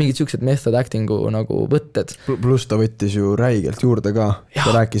 siis et mingid siuksed method actingu nagu võtted. Plus ta võttis ju räigelt juurde ka. Ja.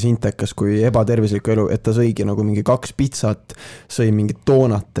 Ta rääkis intekas kui ebatervisliku elu, et ta sõigi nagu mingi 2 pitsat, sõi mingid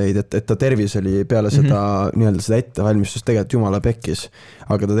toonateid, et ta tervis oli peale seda nii-öelda seda ettevalmistust tegelikult jumala pekkis,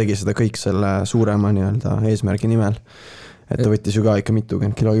 aga ta tegi seda kõik selle suurema nii-öelda eesmärgi nimel. Et ta võttis ju ka ikka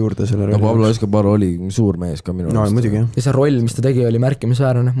mitukümmend kilo juurde selle rolli. Pablo Escobar oli suur mees ka minu arust. Muidugi, jah. Ja see roll, mis ta tegi, oli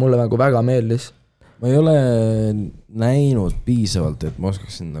märkimisväärne. Mulle nagu väga meeldis. Ma ei ole näinud piisavalt, et ma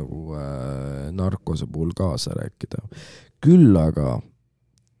oskaksin nagu Narcose puhul kaasa rääkida. Küll aga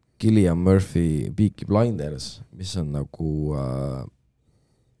Cillian Murphy Peaky Blinders, mis on nagu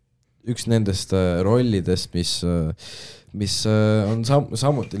üks nendest rollidest, mis on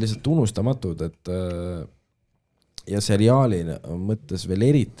samuti lihtsalt unustamatud, et ja seriaali mõttes veel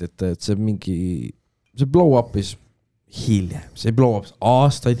eriti, et see mingi, see blow up'is hiljem, see blow up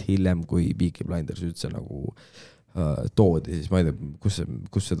aastaid hiljem, kui Peaky Blinders üldse nagu toodi, siis ma ei tea,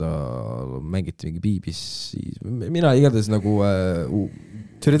 kus seda mängiti mingi BBC, mina igatahes nagu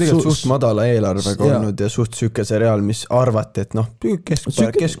see oli tegelikult suht madala eelarvega olnud ja suht süke seriaal, mis arvati, et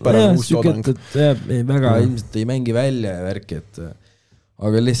keskpärane uus toodang. Väga ilmselt ei mängi välja ja värki,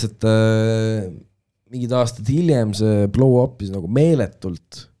 aga lihtsalt mingid aastad hiljem see blow up'is nagu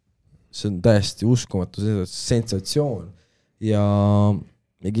meeletult, see on täiesti uskumatu sensatsioon ja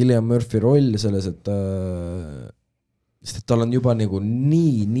Cillian Murphy roll selles, et tal on juba nagu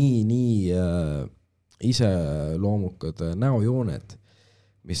nii ise loomukad näojooned,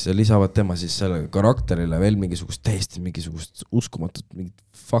 mis lisavad tema siis selle karakterile veel mingisugust täiesti mingisugust uskumatut, mingit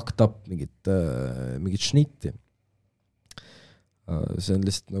fucked up, mingit šnitti. See on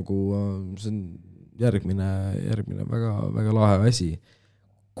lihtsalt nagu, see on järgmine väga, väga lahe asi.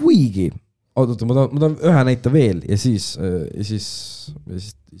 Kuigi, oodata, ma tahan ühe näita veel ja siis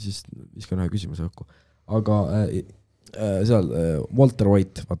viskan ühe küsimuse õhku. Aga seal Walter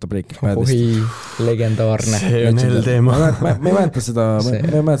White, vaata Breaking Badist. Oi, legendaarne. See on hell teema. Ma ei mäleta seda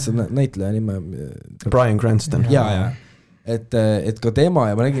näitleja nime. Bryan Cranston. Ja. Et ka tema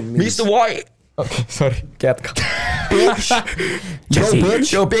ja ma nägin... Mr. White! Okay, sorry, jätka. Bitch!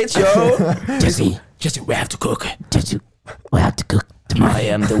 Yo, bitch, yo! Jesse, we have to cook. Jesse, we have to cook. I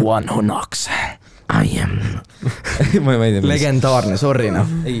am the one who knocks. I am... ma ei tea. Legendaarne, sorry,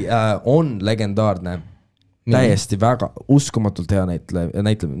 Ei, on legendaarne. Täiesti väga uskumatult hea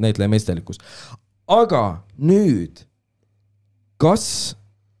näitleja meisterlikkus. Aga nüüd, kas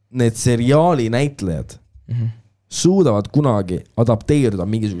need seriaali näitlejad suudavad kunagi adapteeruda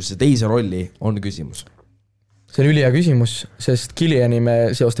mingisuguse teise rolli, on küsimus. See on ülihea küsimus, sest Cilliani me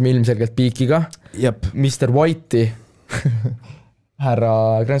seostame ilmselgelt Peakiga. Jep. Mr. White'i härra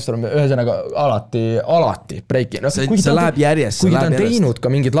Cranston ühesõnaga alati breiki. See läheb järjest. Kuigi ta on teinud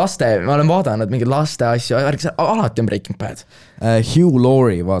ka mingid ma olen vaadanud mingid laste asju, alati on Breaking Bad. Hugh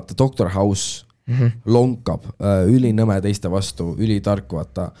Laurie, vaata, Dr. House lonkab, ülinõme teiste vastu, ülitark,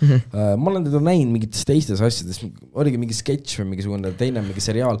 vaata. Ma olen teda näinud mingites teistes asjades, oligi mingi sketš või mingisugune teine mingi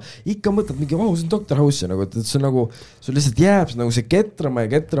seriaal, ikka mõtled mingi, see on Dr. House nagu, et see on nagu, sul lihtsalt jääb nagu see ketrama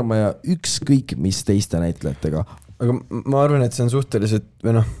ja ükskõik mis teiste näitlejatega. Aga ma arvan, et see on suhteliselt,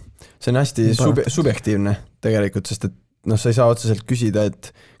 või noh, see on hästi subjektiivne tegelikult, sest et sa ei saa otseselt küsida,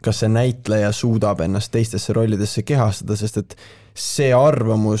 et kas see näitleja suudab ennast teistesse rollidesse kehastada, sest et see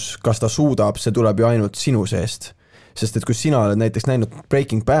arvamus, kas ta suudab, see tuleb ju ainult sinu seest. Sest et kui sina oled näiteks näinud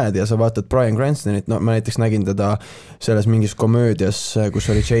Breaking Bad ja sa vaatad Bryan Cranstonit, no ma näiteks nägin teda selles mingis komöödias, kus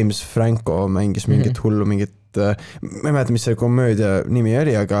oli James Franco, mängis mingit hullu, mingit, ma ei mäleta, mis see komöödia nimi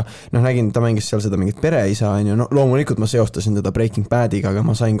oli, aga nägin, ta mängis seal seda mingit pereisa, no loomulikult ma seostasin teda Breaking Badiga, aga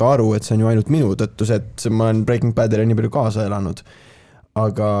ma sain ka aru, et see on ju ainult minu tõttu, et ma olen Breaking Badile nii palju kaasa elanud.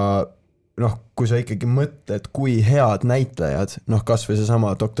 Aga kui sa ikkagi mõtled, kui head näitlejad, kas või see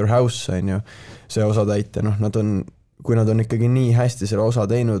sama Dr. House on ju, see osatäitja, kui nad on ikkagi nii hästi selle osa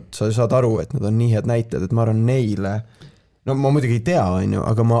teinud, sa saad aru, et nad on nii head näitlejad, et ma arvan neile, ma muidugi ei tea, on ju,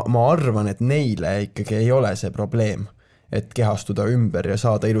 aga ma arvan, et neile ikkagi ei ole see probleem, et kehastuda ümber ja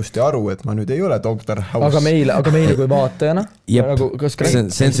saada ilusti aru, et ma nüüd ei ole Dr. House. Aga meile kui vaatajana, nagu, see on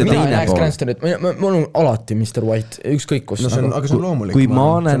see teine pool. Mul on alati Mr. White, ükskõik kus. Aga see on loomulik. Kui ma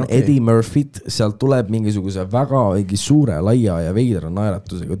näen Eddie Murphyt, sealt tuleb mingisuguse väga suure, laia ja veidra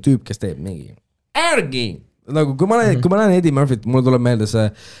naeratusega tüüp, kes teeb mingi ärgi! Nagu, kui ma näen Eddie Murphyt, mul tuleb meelde see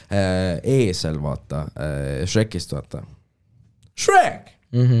eesel, vaata, Shrekist, vaata. Shrek!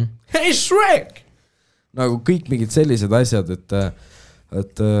 Hey, Shrek! Nagu kõik mingid sellised asjad,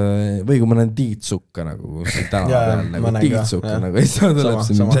 et või kui ma näen tiitsukka nagu tiitsukka nagu, siis tuleb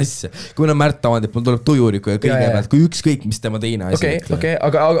see mis asja. Kui ma näen Märt Avandit, mul tuleb tujuriku ja kõigepealt, kui ükskõik mis tema teine asi. Okei,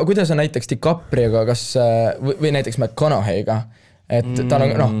 aga kuidas on näiteks DiCaprioga, või näiteks McConaughey'ga, et tal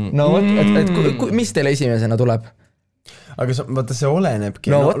on, mis teile esimesena tuleb? Aga vaata, see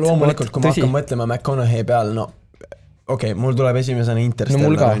olenebki, loomulikult, kui ma hakkan mõtlema McConaughey peal, okei, mul tuleb esimesena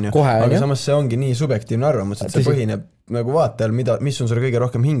Interstellar, aga samas see ongi nii subjektiivne arvamus, et see põhineb nagu vaatajal, mis on sulle kõige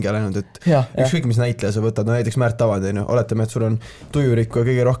rohkem hinge läinud, et ükskõik mis näitleja sa võtad, näiteks Märt Avand, oletame, et sul on tujurikku ja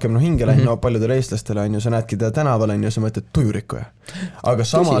kõige rohkem hinge läinud, paljudele eestlastele, sa näedki teda tänaval, sa mõtled tujurikku. Aga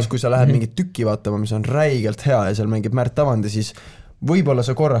samas, kui sa lähed mingit tükki vaatama, mis on räigelt hea ja seal mängib Märt Avandi, siis võib-olla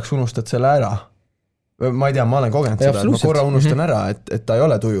sa korraks unustad selle ära. Ma ei tea, ma olen kogenud seda, et ma korra unustan ära, et ta ei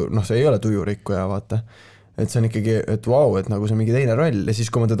ole see ei ole tujurikku ja vaata. Et see on ikkagi, et vau, et nagu see on mingi teine roll ja siis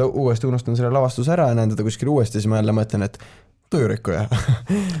kui ma teda uuesti unustan selle lavastus ära ja näen teda kuskil uuesti, siis ma jälle mõtlen, et tujurikku ja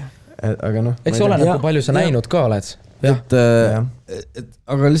aga eks oleneb, kui palju sa näinud ka oled.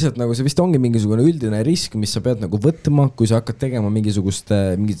 Aga lihtsalt nagu see vist ongi mingisugune üldine risk, mis sa pead nagu võtma, kui sa hakkad tegema mingit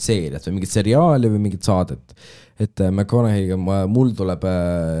seeriat või mingit seriaali või mingit saadet. Et McConaughey'ga mul tuleb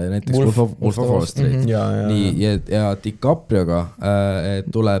näiteks Wolf of Wall Street ja DiCaprioga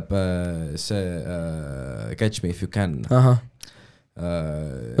tuleb see Catch Me If You Can.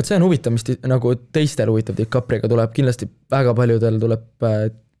 Võt see on huvitav, mis nagu teistel huvitav DiCaprioga tuleb, kindlasti väga paljudel tuleb,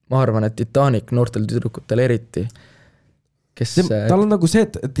 ma arvan, et Titanic noortel tüdrukutel eriti. Tal on nagu see,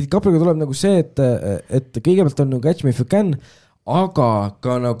 et DiCaprioga tuleb nagu see, et kõigepealt on nagu Catch Me If You Can, aga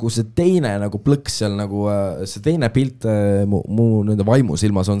ka nagu see teine nagu plõks seal nagu see teine pilt mu nende vaimu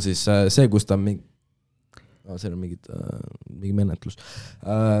silmas on siis see, kus ta seal on mingi menetlus,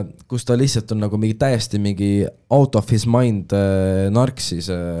 kus ta lihtsalt on nagu mingi täiesti mingi out of his mind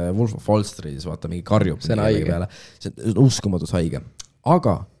narksis Wolf of Wall Streetis, vaata mingi karjub. See on haige. See on uskumatus haige.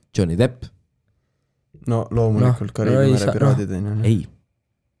 Aga Johnny Depp. No loomulikult Kariibi mere piraadid.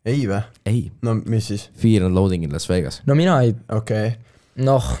 Ei või? Ei. No mis siis? Fear and Loathing in Las Vegas. No mina ei... Okei.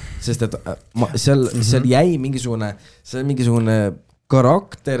 Sest et seal jäi mingisugune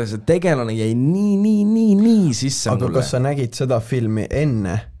karakter, see tegelane jäi nii sisse mulle. Aga kas sa nägid seda filmi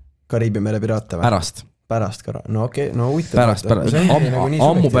enne Kariibi mere piraate või? Pärast ka, no okei, no huvitav. Pärast.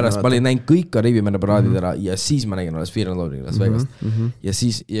 Ammu pärast ma olin näinud kõik Kariibi mere piraadid ära ja siis ma nägin alles Fear and Loathing in Las Vegas. Ja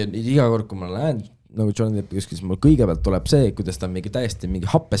siis iga kord, kui ma lähen nagu Johnny Deppi kuskil, siis mul kõigepealt tuleb see, kuidas ta on täiesti mingi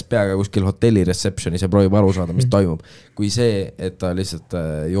happes peaga kuskil hotelli receptionis ja proovib aru saada, mis toimub, kui see, et ta lihtsalt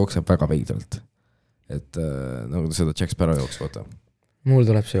jookseb väga veidralt. Et nagu seda Jack Sparrow jookseb, vaata. Mul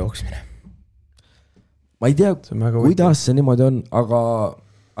tuleb see jooksmine. Ma ei tea, kuidas see niimoodi on, aga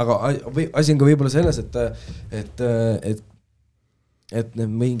asi on ka võib-olla selles, et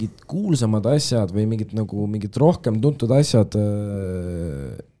need mingid kuulsamad asjad või mingid rohkem tuntud asjad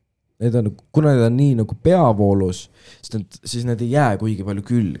kuna need on nii nagu peavoolus, siis need ei jää kuigi palju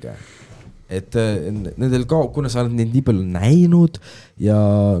külge. Et nendel kuna sa oled neid nii palju näinud ja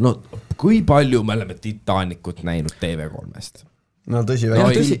kui palju me oleme Titanicut näinud TV3-st? No tõsi,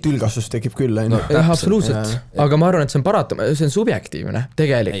 väike tülgastus tekib küll, on ju. Absoluutselt, aga ma arvan, et see on see on subjektiivne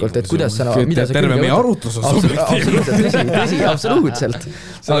tegelikult, et kuidas sa terve meie arutlus on subjektiivne. Tõsi, absoluutselt.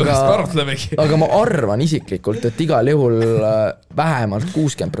 Aga ma arvan isiklikult, et igal juhul vähemalt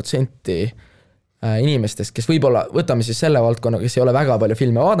 60% inimestest, kes võib-olla, võtame siis selle valdkonna, kes ei ole väga palju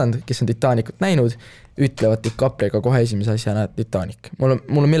filme vaadanud, kes on Titanicut näinud, ütlevad DiCaprioga kohe esimese asjana Titanic. Mul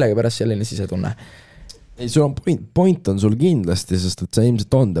on millegipärast selline sisetunne. Ei, sul on point on sul kindlasti, sest et see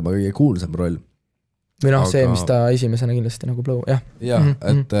ilmselt on tema kõige kuulsam roll. Või noh, see, mis ta esimesena kindlasti nagu blow, jah. Jah,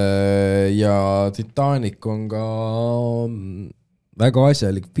 et ja Titanic on ka väga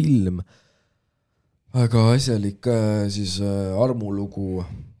asjalik film, väga asjalik siis armulugu,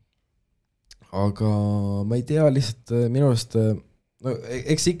 aga ma ei tea lihtsalt minu arust, no,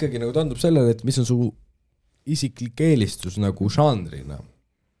 eks ikkagi nagu tundub sellele, et mis on su isiklik eelistus nagu žanrina.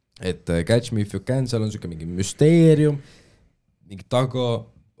 Et Catch Me If You Can, seal on siuke mingi müsteerium, mingi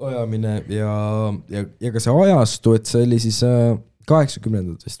tagaajamine ja ka see ajastu, et see oli siis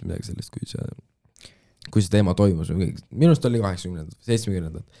 80-ndatest midagi sellest, kui see teema toimus. Minust oli 80-ndad,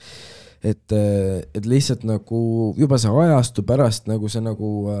 70-ndad. Et lihtsalt nagu juba see ajastu pärast nagu see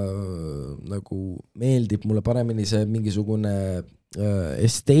nagu meeldib mulle paremini see mingisugune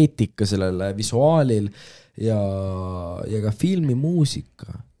esteetika sellele visuaalil ja ka filmi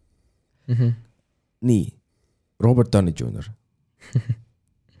muusika. Nii, Robert Downey Jr.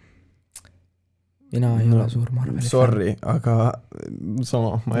 Mina ei ole suur Marveli sorry, aga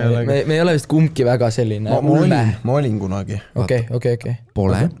sama, ma ei ole me ei ole vist kumbki väga selline ma olin kunagi. Okei.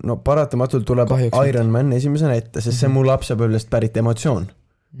 Pole? No paratamatult tuleb Iron Man esimesena ette, sest see on mu lapsepõlvest pärit emotsioon.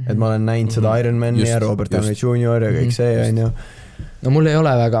 Et ma olen näinud seda Iron Mani ja Robert Downey Jr. ja kõik see, on ju. No mul ei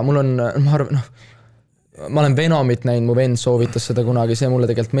ole väga, mul on, ma arvan, ma olen Venomit näinud, mu vend soovitas seda kunagi, see mulle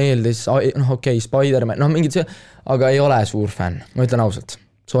tegelikult meeldis, Spider-Man, mingid see, aga ei ole suur fänn, ma ütlen ausalt.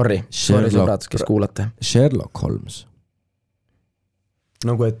 Sorry sõbrad, kes kuulate. Sherlock Holmes.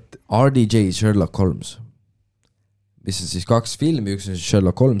 Nagu et RDJ Sherlock Holmes. Mis on siis 2 filmi, üks on siis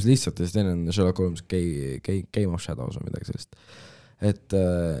Sherlock Holmes lihtsalt ja siis teine on Sherlock Holmes Game of Shadows või midagi sellist. Et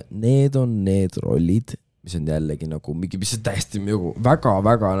need on need rollid, mis on jällegi nagu mingi, mis on täiesti väga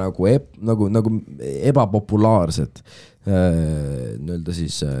nagu ebapopulaarsed nõelda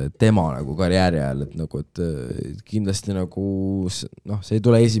siis tema nagu karjääri ajal, et nagu, et kindlasti nagu see ei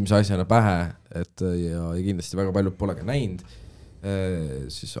tule esimese asjana pähe, et ja kindlasti väga paljud pole ka näinud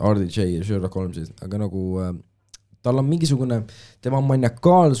siis RDJ ja Sherlock Holmes, aga nagu tal on mingisugune, tema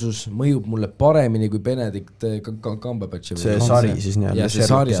maniakaalsus mõjub mulle paremini kui Benedict Cumberbatchi. See sari siis nii-öelda,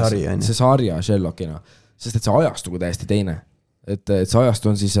 see sarja Sherlockina, sest et see ajastu kui täiesti teine. Et see ajastu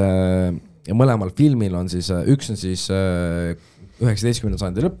on siis, ja mõlemal filmil on siis, üks on siis 19.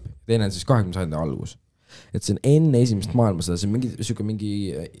 sajandi lõpp, teine on siis 20. sajandi algus. Et see on enne esimest maailmasõda, see on mingi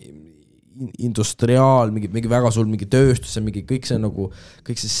industriaal, mingi väga sul mingi tööstus, kõik see nagu,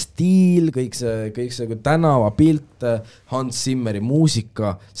 kõik see stiil, kõik see tänavapilt, Hans Zimmeri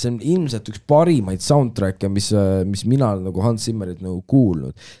muusika, see on ilmselt üks parimaid soundtrack'e, mis mina nagu Hans Zimmerit nagu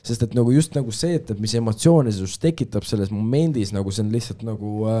kuulnud, sest et nagu just nagu see, et mis emotsioone see just tekitab selles momendis, nagu see on lihtsalt nagu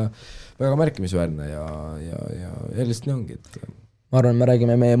väga märkimisväärne ja lihtsalt nii ongi, et ma arvan, me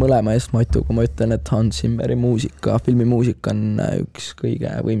räägime meie mõlema eest, Matu, kui ma ütlen, et Hans Zimmeri muusika, filmimuusika on üks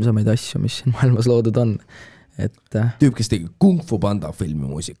kõige võimsamaid asju, mis siin maailmas loodud on. Et, tüüp, kes tegi Kung Fu Panda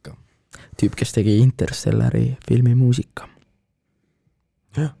filmimuusika. Tüüp, kes tegi Interstellari filmimuusika.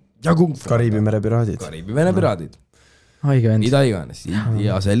 Ja Kung Fu Kariibi mere piraadid. Kariibi mere piraadid. Mida iganes.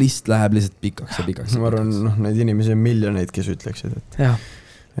 Ja see list läheb lihtsalt pikaks ja pikaks. Ma arvan, neid inimesi on miljoneid, kes ütleksid,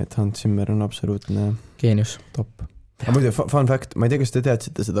 et Hans Zimmer on absoluutne geenius. Top. Aga muidu, fun fact, ma ei tea, kas te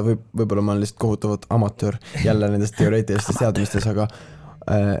teadsite seda, võib-olla ma olen lihtsalt kohutavad amatöör jälle nendest teoreetilistest teadmistes, aga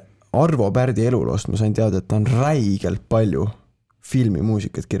Arvo Pärdi eluloost ma sain teada, et ta on räigelt palju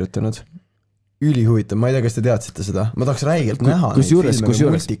filmimuusikat kirjutanud. Ülihuvitav, ma ei tea, kas te teadsite seda. Ma tahaks räigelt näha neid filme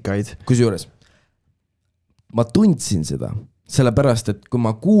või multikaid. Kusjuures, ma tundsin seda, sellepärast, et kui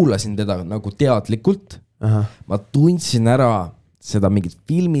ma kuulasin teda nagu teadlikult, ma tundsin ära seda mingit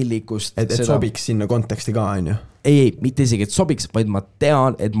filmilikust. Et sobiks sinna konteksti ka, on ju? Ei, mitte isegi, et sobiks, vaid ma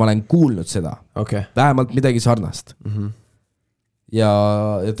tean, et ma olen kuulnud seda. Vähemalt midagi sarnast. Ja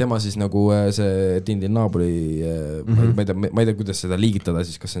tema siis nagu see Tindin naaburi, ma ei tea, kuidas seda liigitada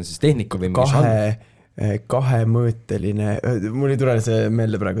siis, kas see on siis tehnika või kahemõõteline, mul ei tule see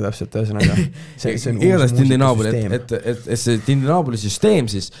meelde praegu täpselt ühesõnaga. Igatahes Tindin naaburi, et see Tindin naaburi süsteem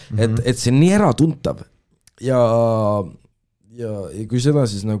siis, et see on nii äratuntav ja kui seda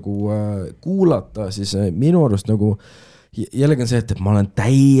siis nagu kuulata, siis minu arust nagu jällegi on see, et ma olen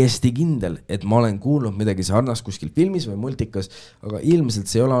täiesti kindel, et ma olen kuulnud midagi sarnast kuskil filmis või multikas, aga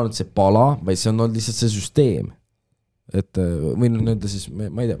ilmselt see ei ole olnud see pala, vaid see on olnud lihtsalt see süsteem. Et või nüüd siis,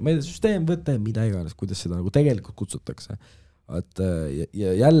 ma ei tea, süsteem, võte, mida iganes, kuidas seda nagu tegelikult kutsutakse. Et,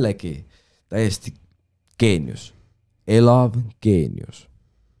 ja jällegi täiesti geenius, elav geenius.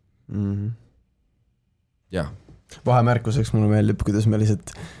 Jah. Vahemärkuseks mulle meeldib, kuidas me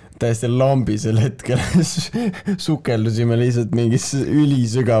lihtsalt täiesti lambisel hetkel sukeldusime lihtsalt mingisse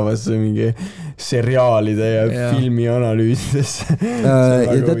ülisügavasse mingi seriaalide ja filmi analüüsidesse.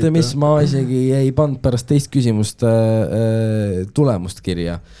 Ja teate, mis ma isegi ei pannud pärast teist küsimust tulemust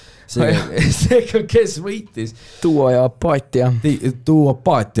kirja. Seega, kes võitis? Duo ja apaatia. Duo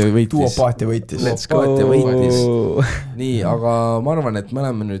apaatia võitis. Duo apaatia võitis. Let's go! Nii, aga ma arvan, et me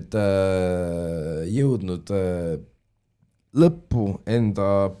oleme nüüd jõudnud lõppu enda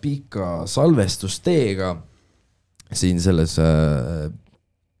pika salvestusteega siin selles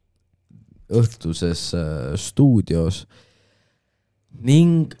õhtuses stuudios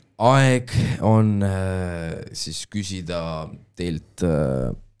ning aeg on siis küsida teilt,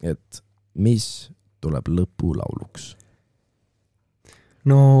 et mis tuleb lõpulauluks?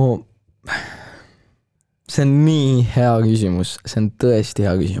 No see on nii hea küsimus, see on tõesti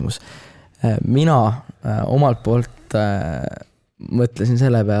hea küsimus. Mina omalt poolt mõtlesin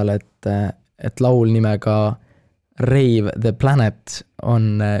selle peale, et laul nimega Rave the Planet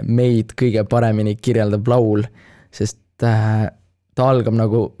on meid kõige paremini kirjeldav laul, sest ta algab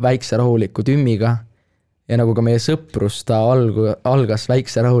nagu väikse rahuliku tümmiga ja nagu ka meie sõprus ta algas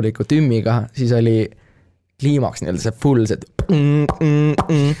väikse rahuliku tümmiga, siis oli kliimaks nii-öelda see full, see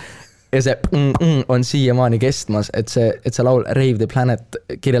ja see on siiamaani kestmas, et see laul Rave the Planet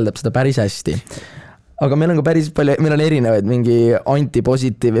kirjeldab seda päris hästi. Aga meil on ka päris palju, meil on erinevaid mingi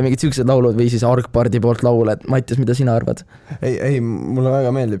antipositiiv ja mingid siuksed laulud või siis Argpardi poolt laule, et Mattias, mida sina arvad? Ei, mulle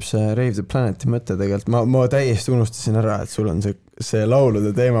väga meeldib see Rave the Planeti mõte tegelikult, ma täiesti unustasin ära, et sul on see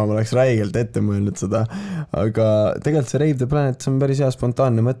laulude teema, ma oleks räigelt ette mõelnud seda, aga tegelikult see Rave the Planet on päris hea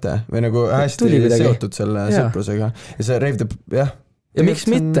spontaanne mõte või nagu hästi seotud selle sõprusega ja see Rave the, jah. Ja miks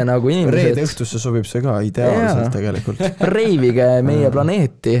mitte nagu inimesed... Reede õhtusse sobib see ka ideaalselt tegelikult. Reivige meie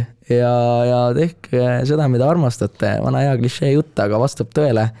planeeti ja tehke seda, mida armastate. Vana hea klišee jutt, aga vastab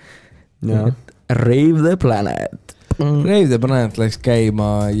tõele. Rave the Planet. Rave the Planet läks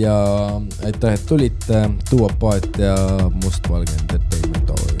käima ja aitäh, et tulite. Tuuapaat ja Mustvalge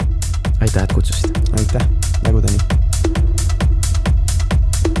Entertainment. Aitäh, et kutsusid. Aitäh, nägudeni.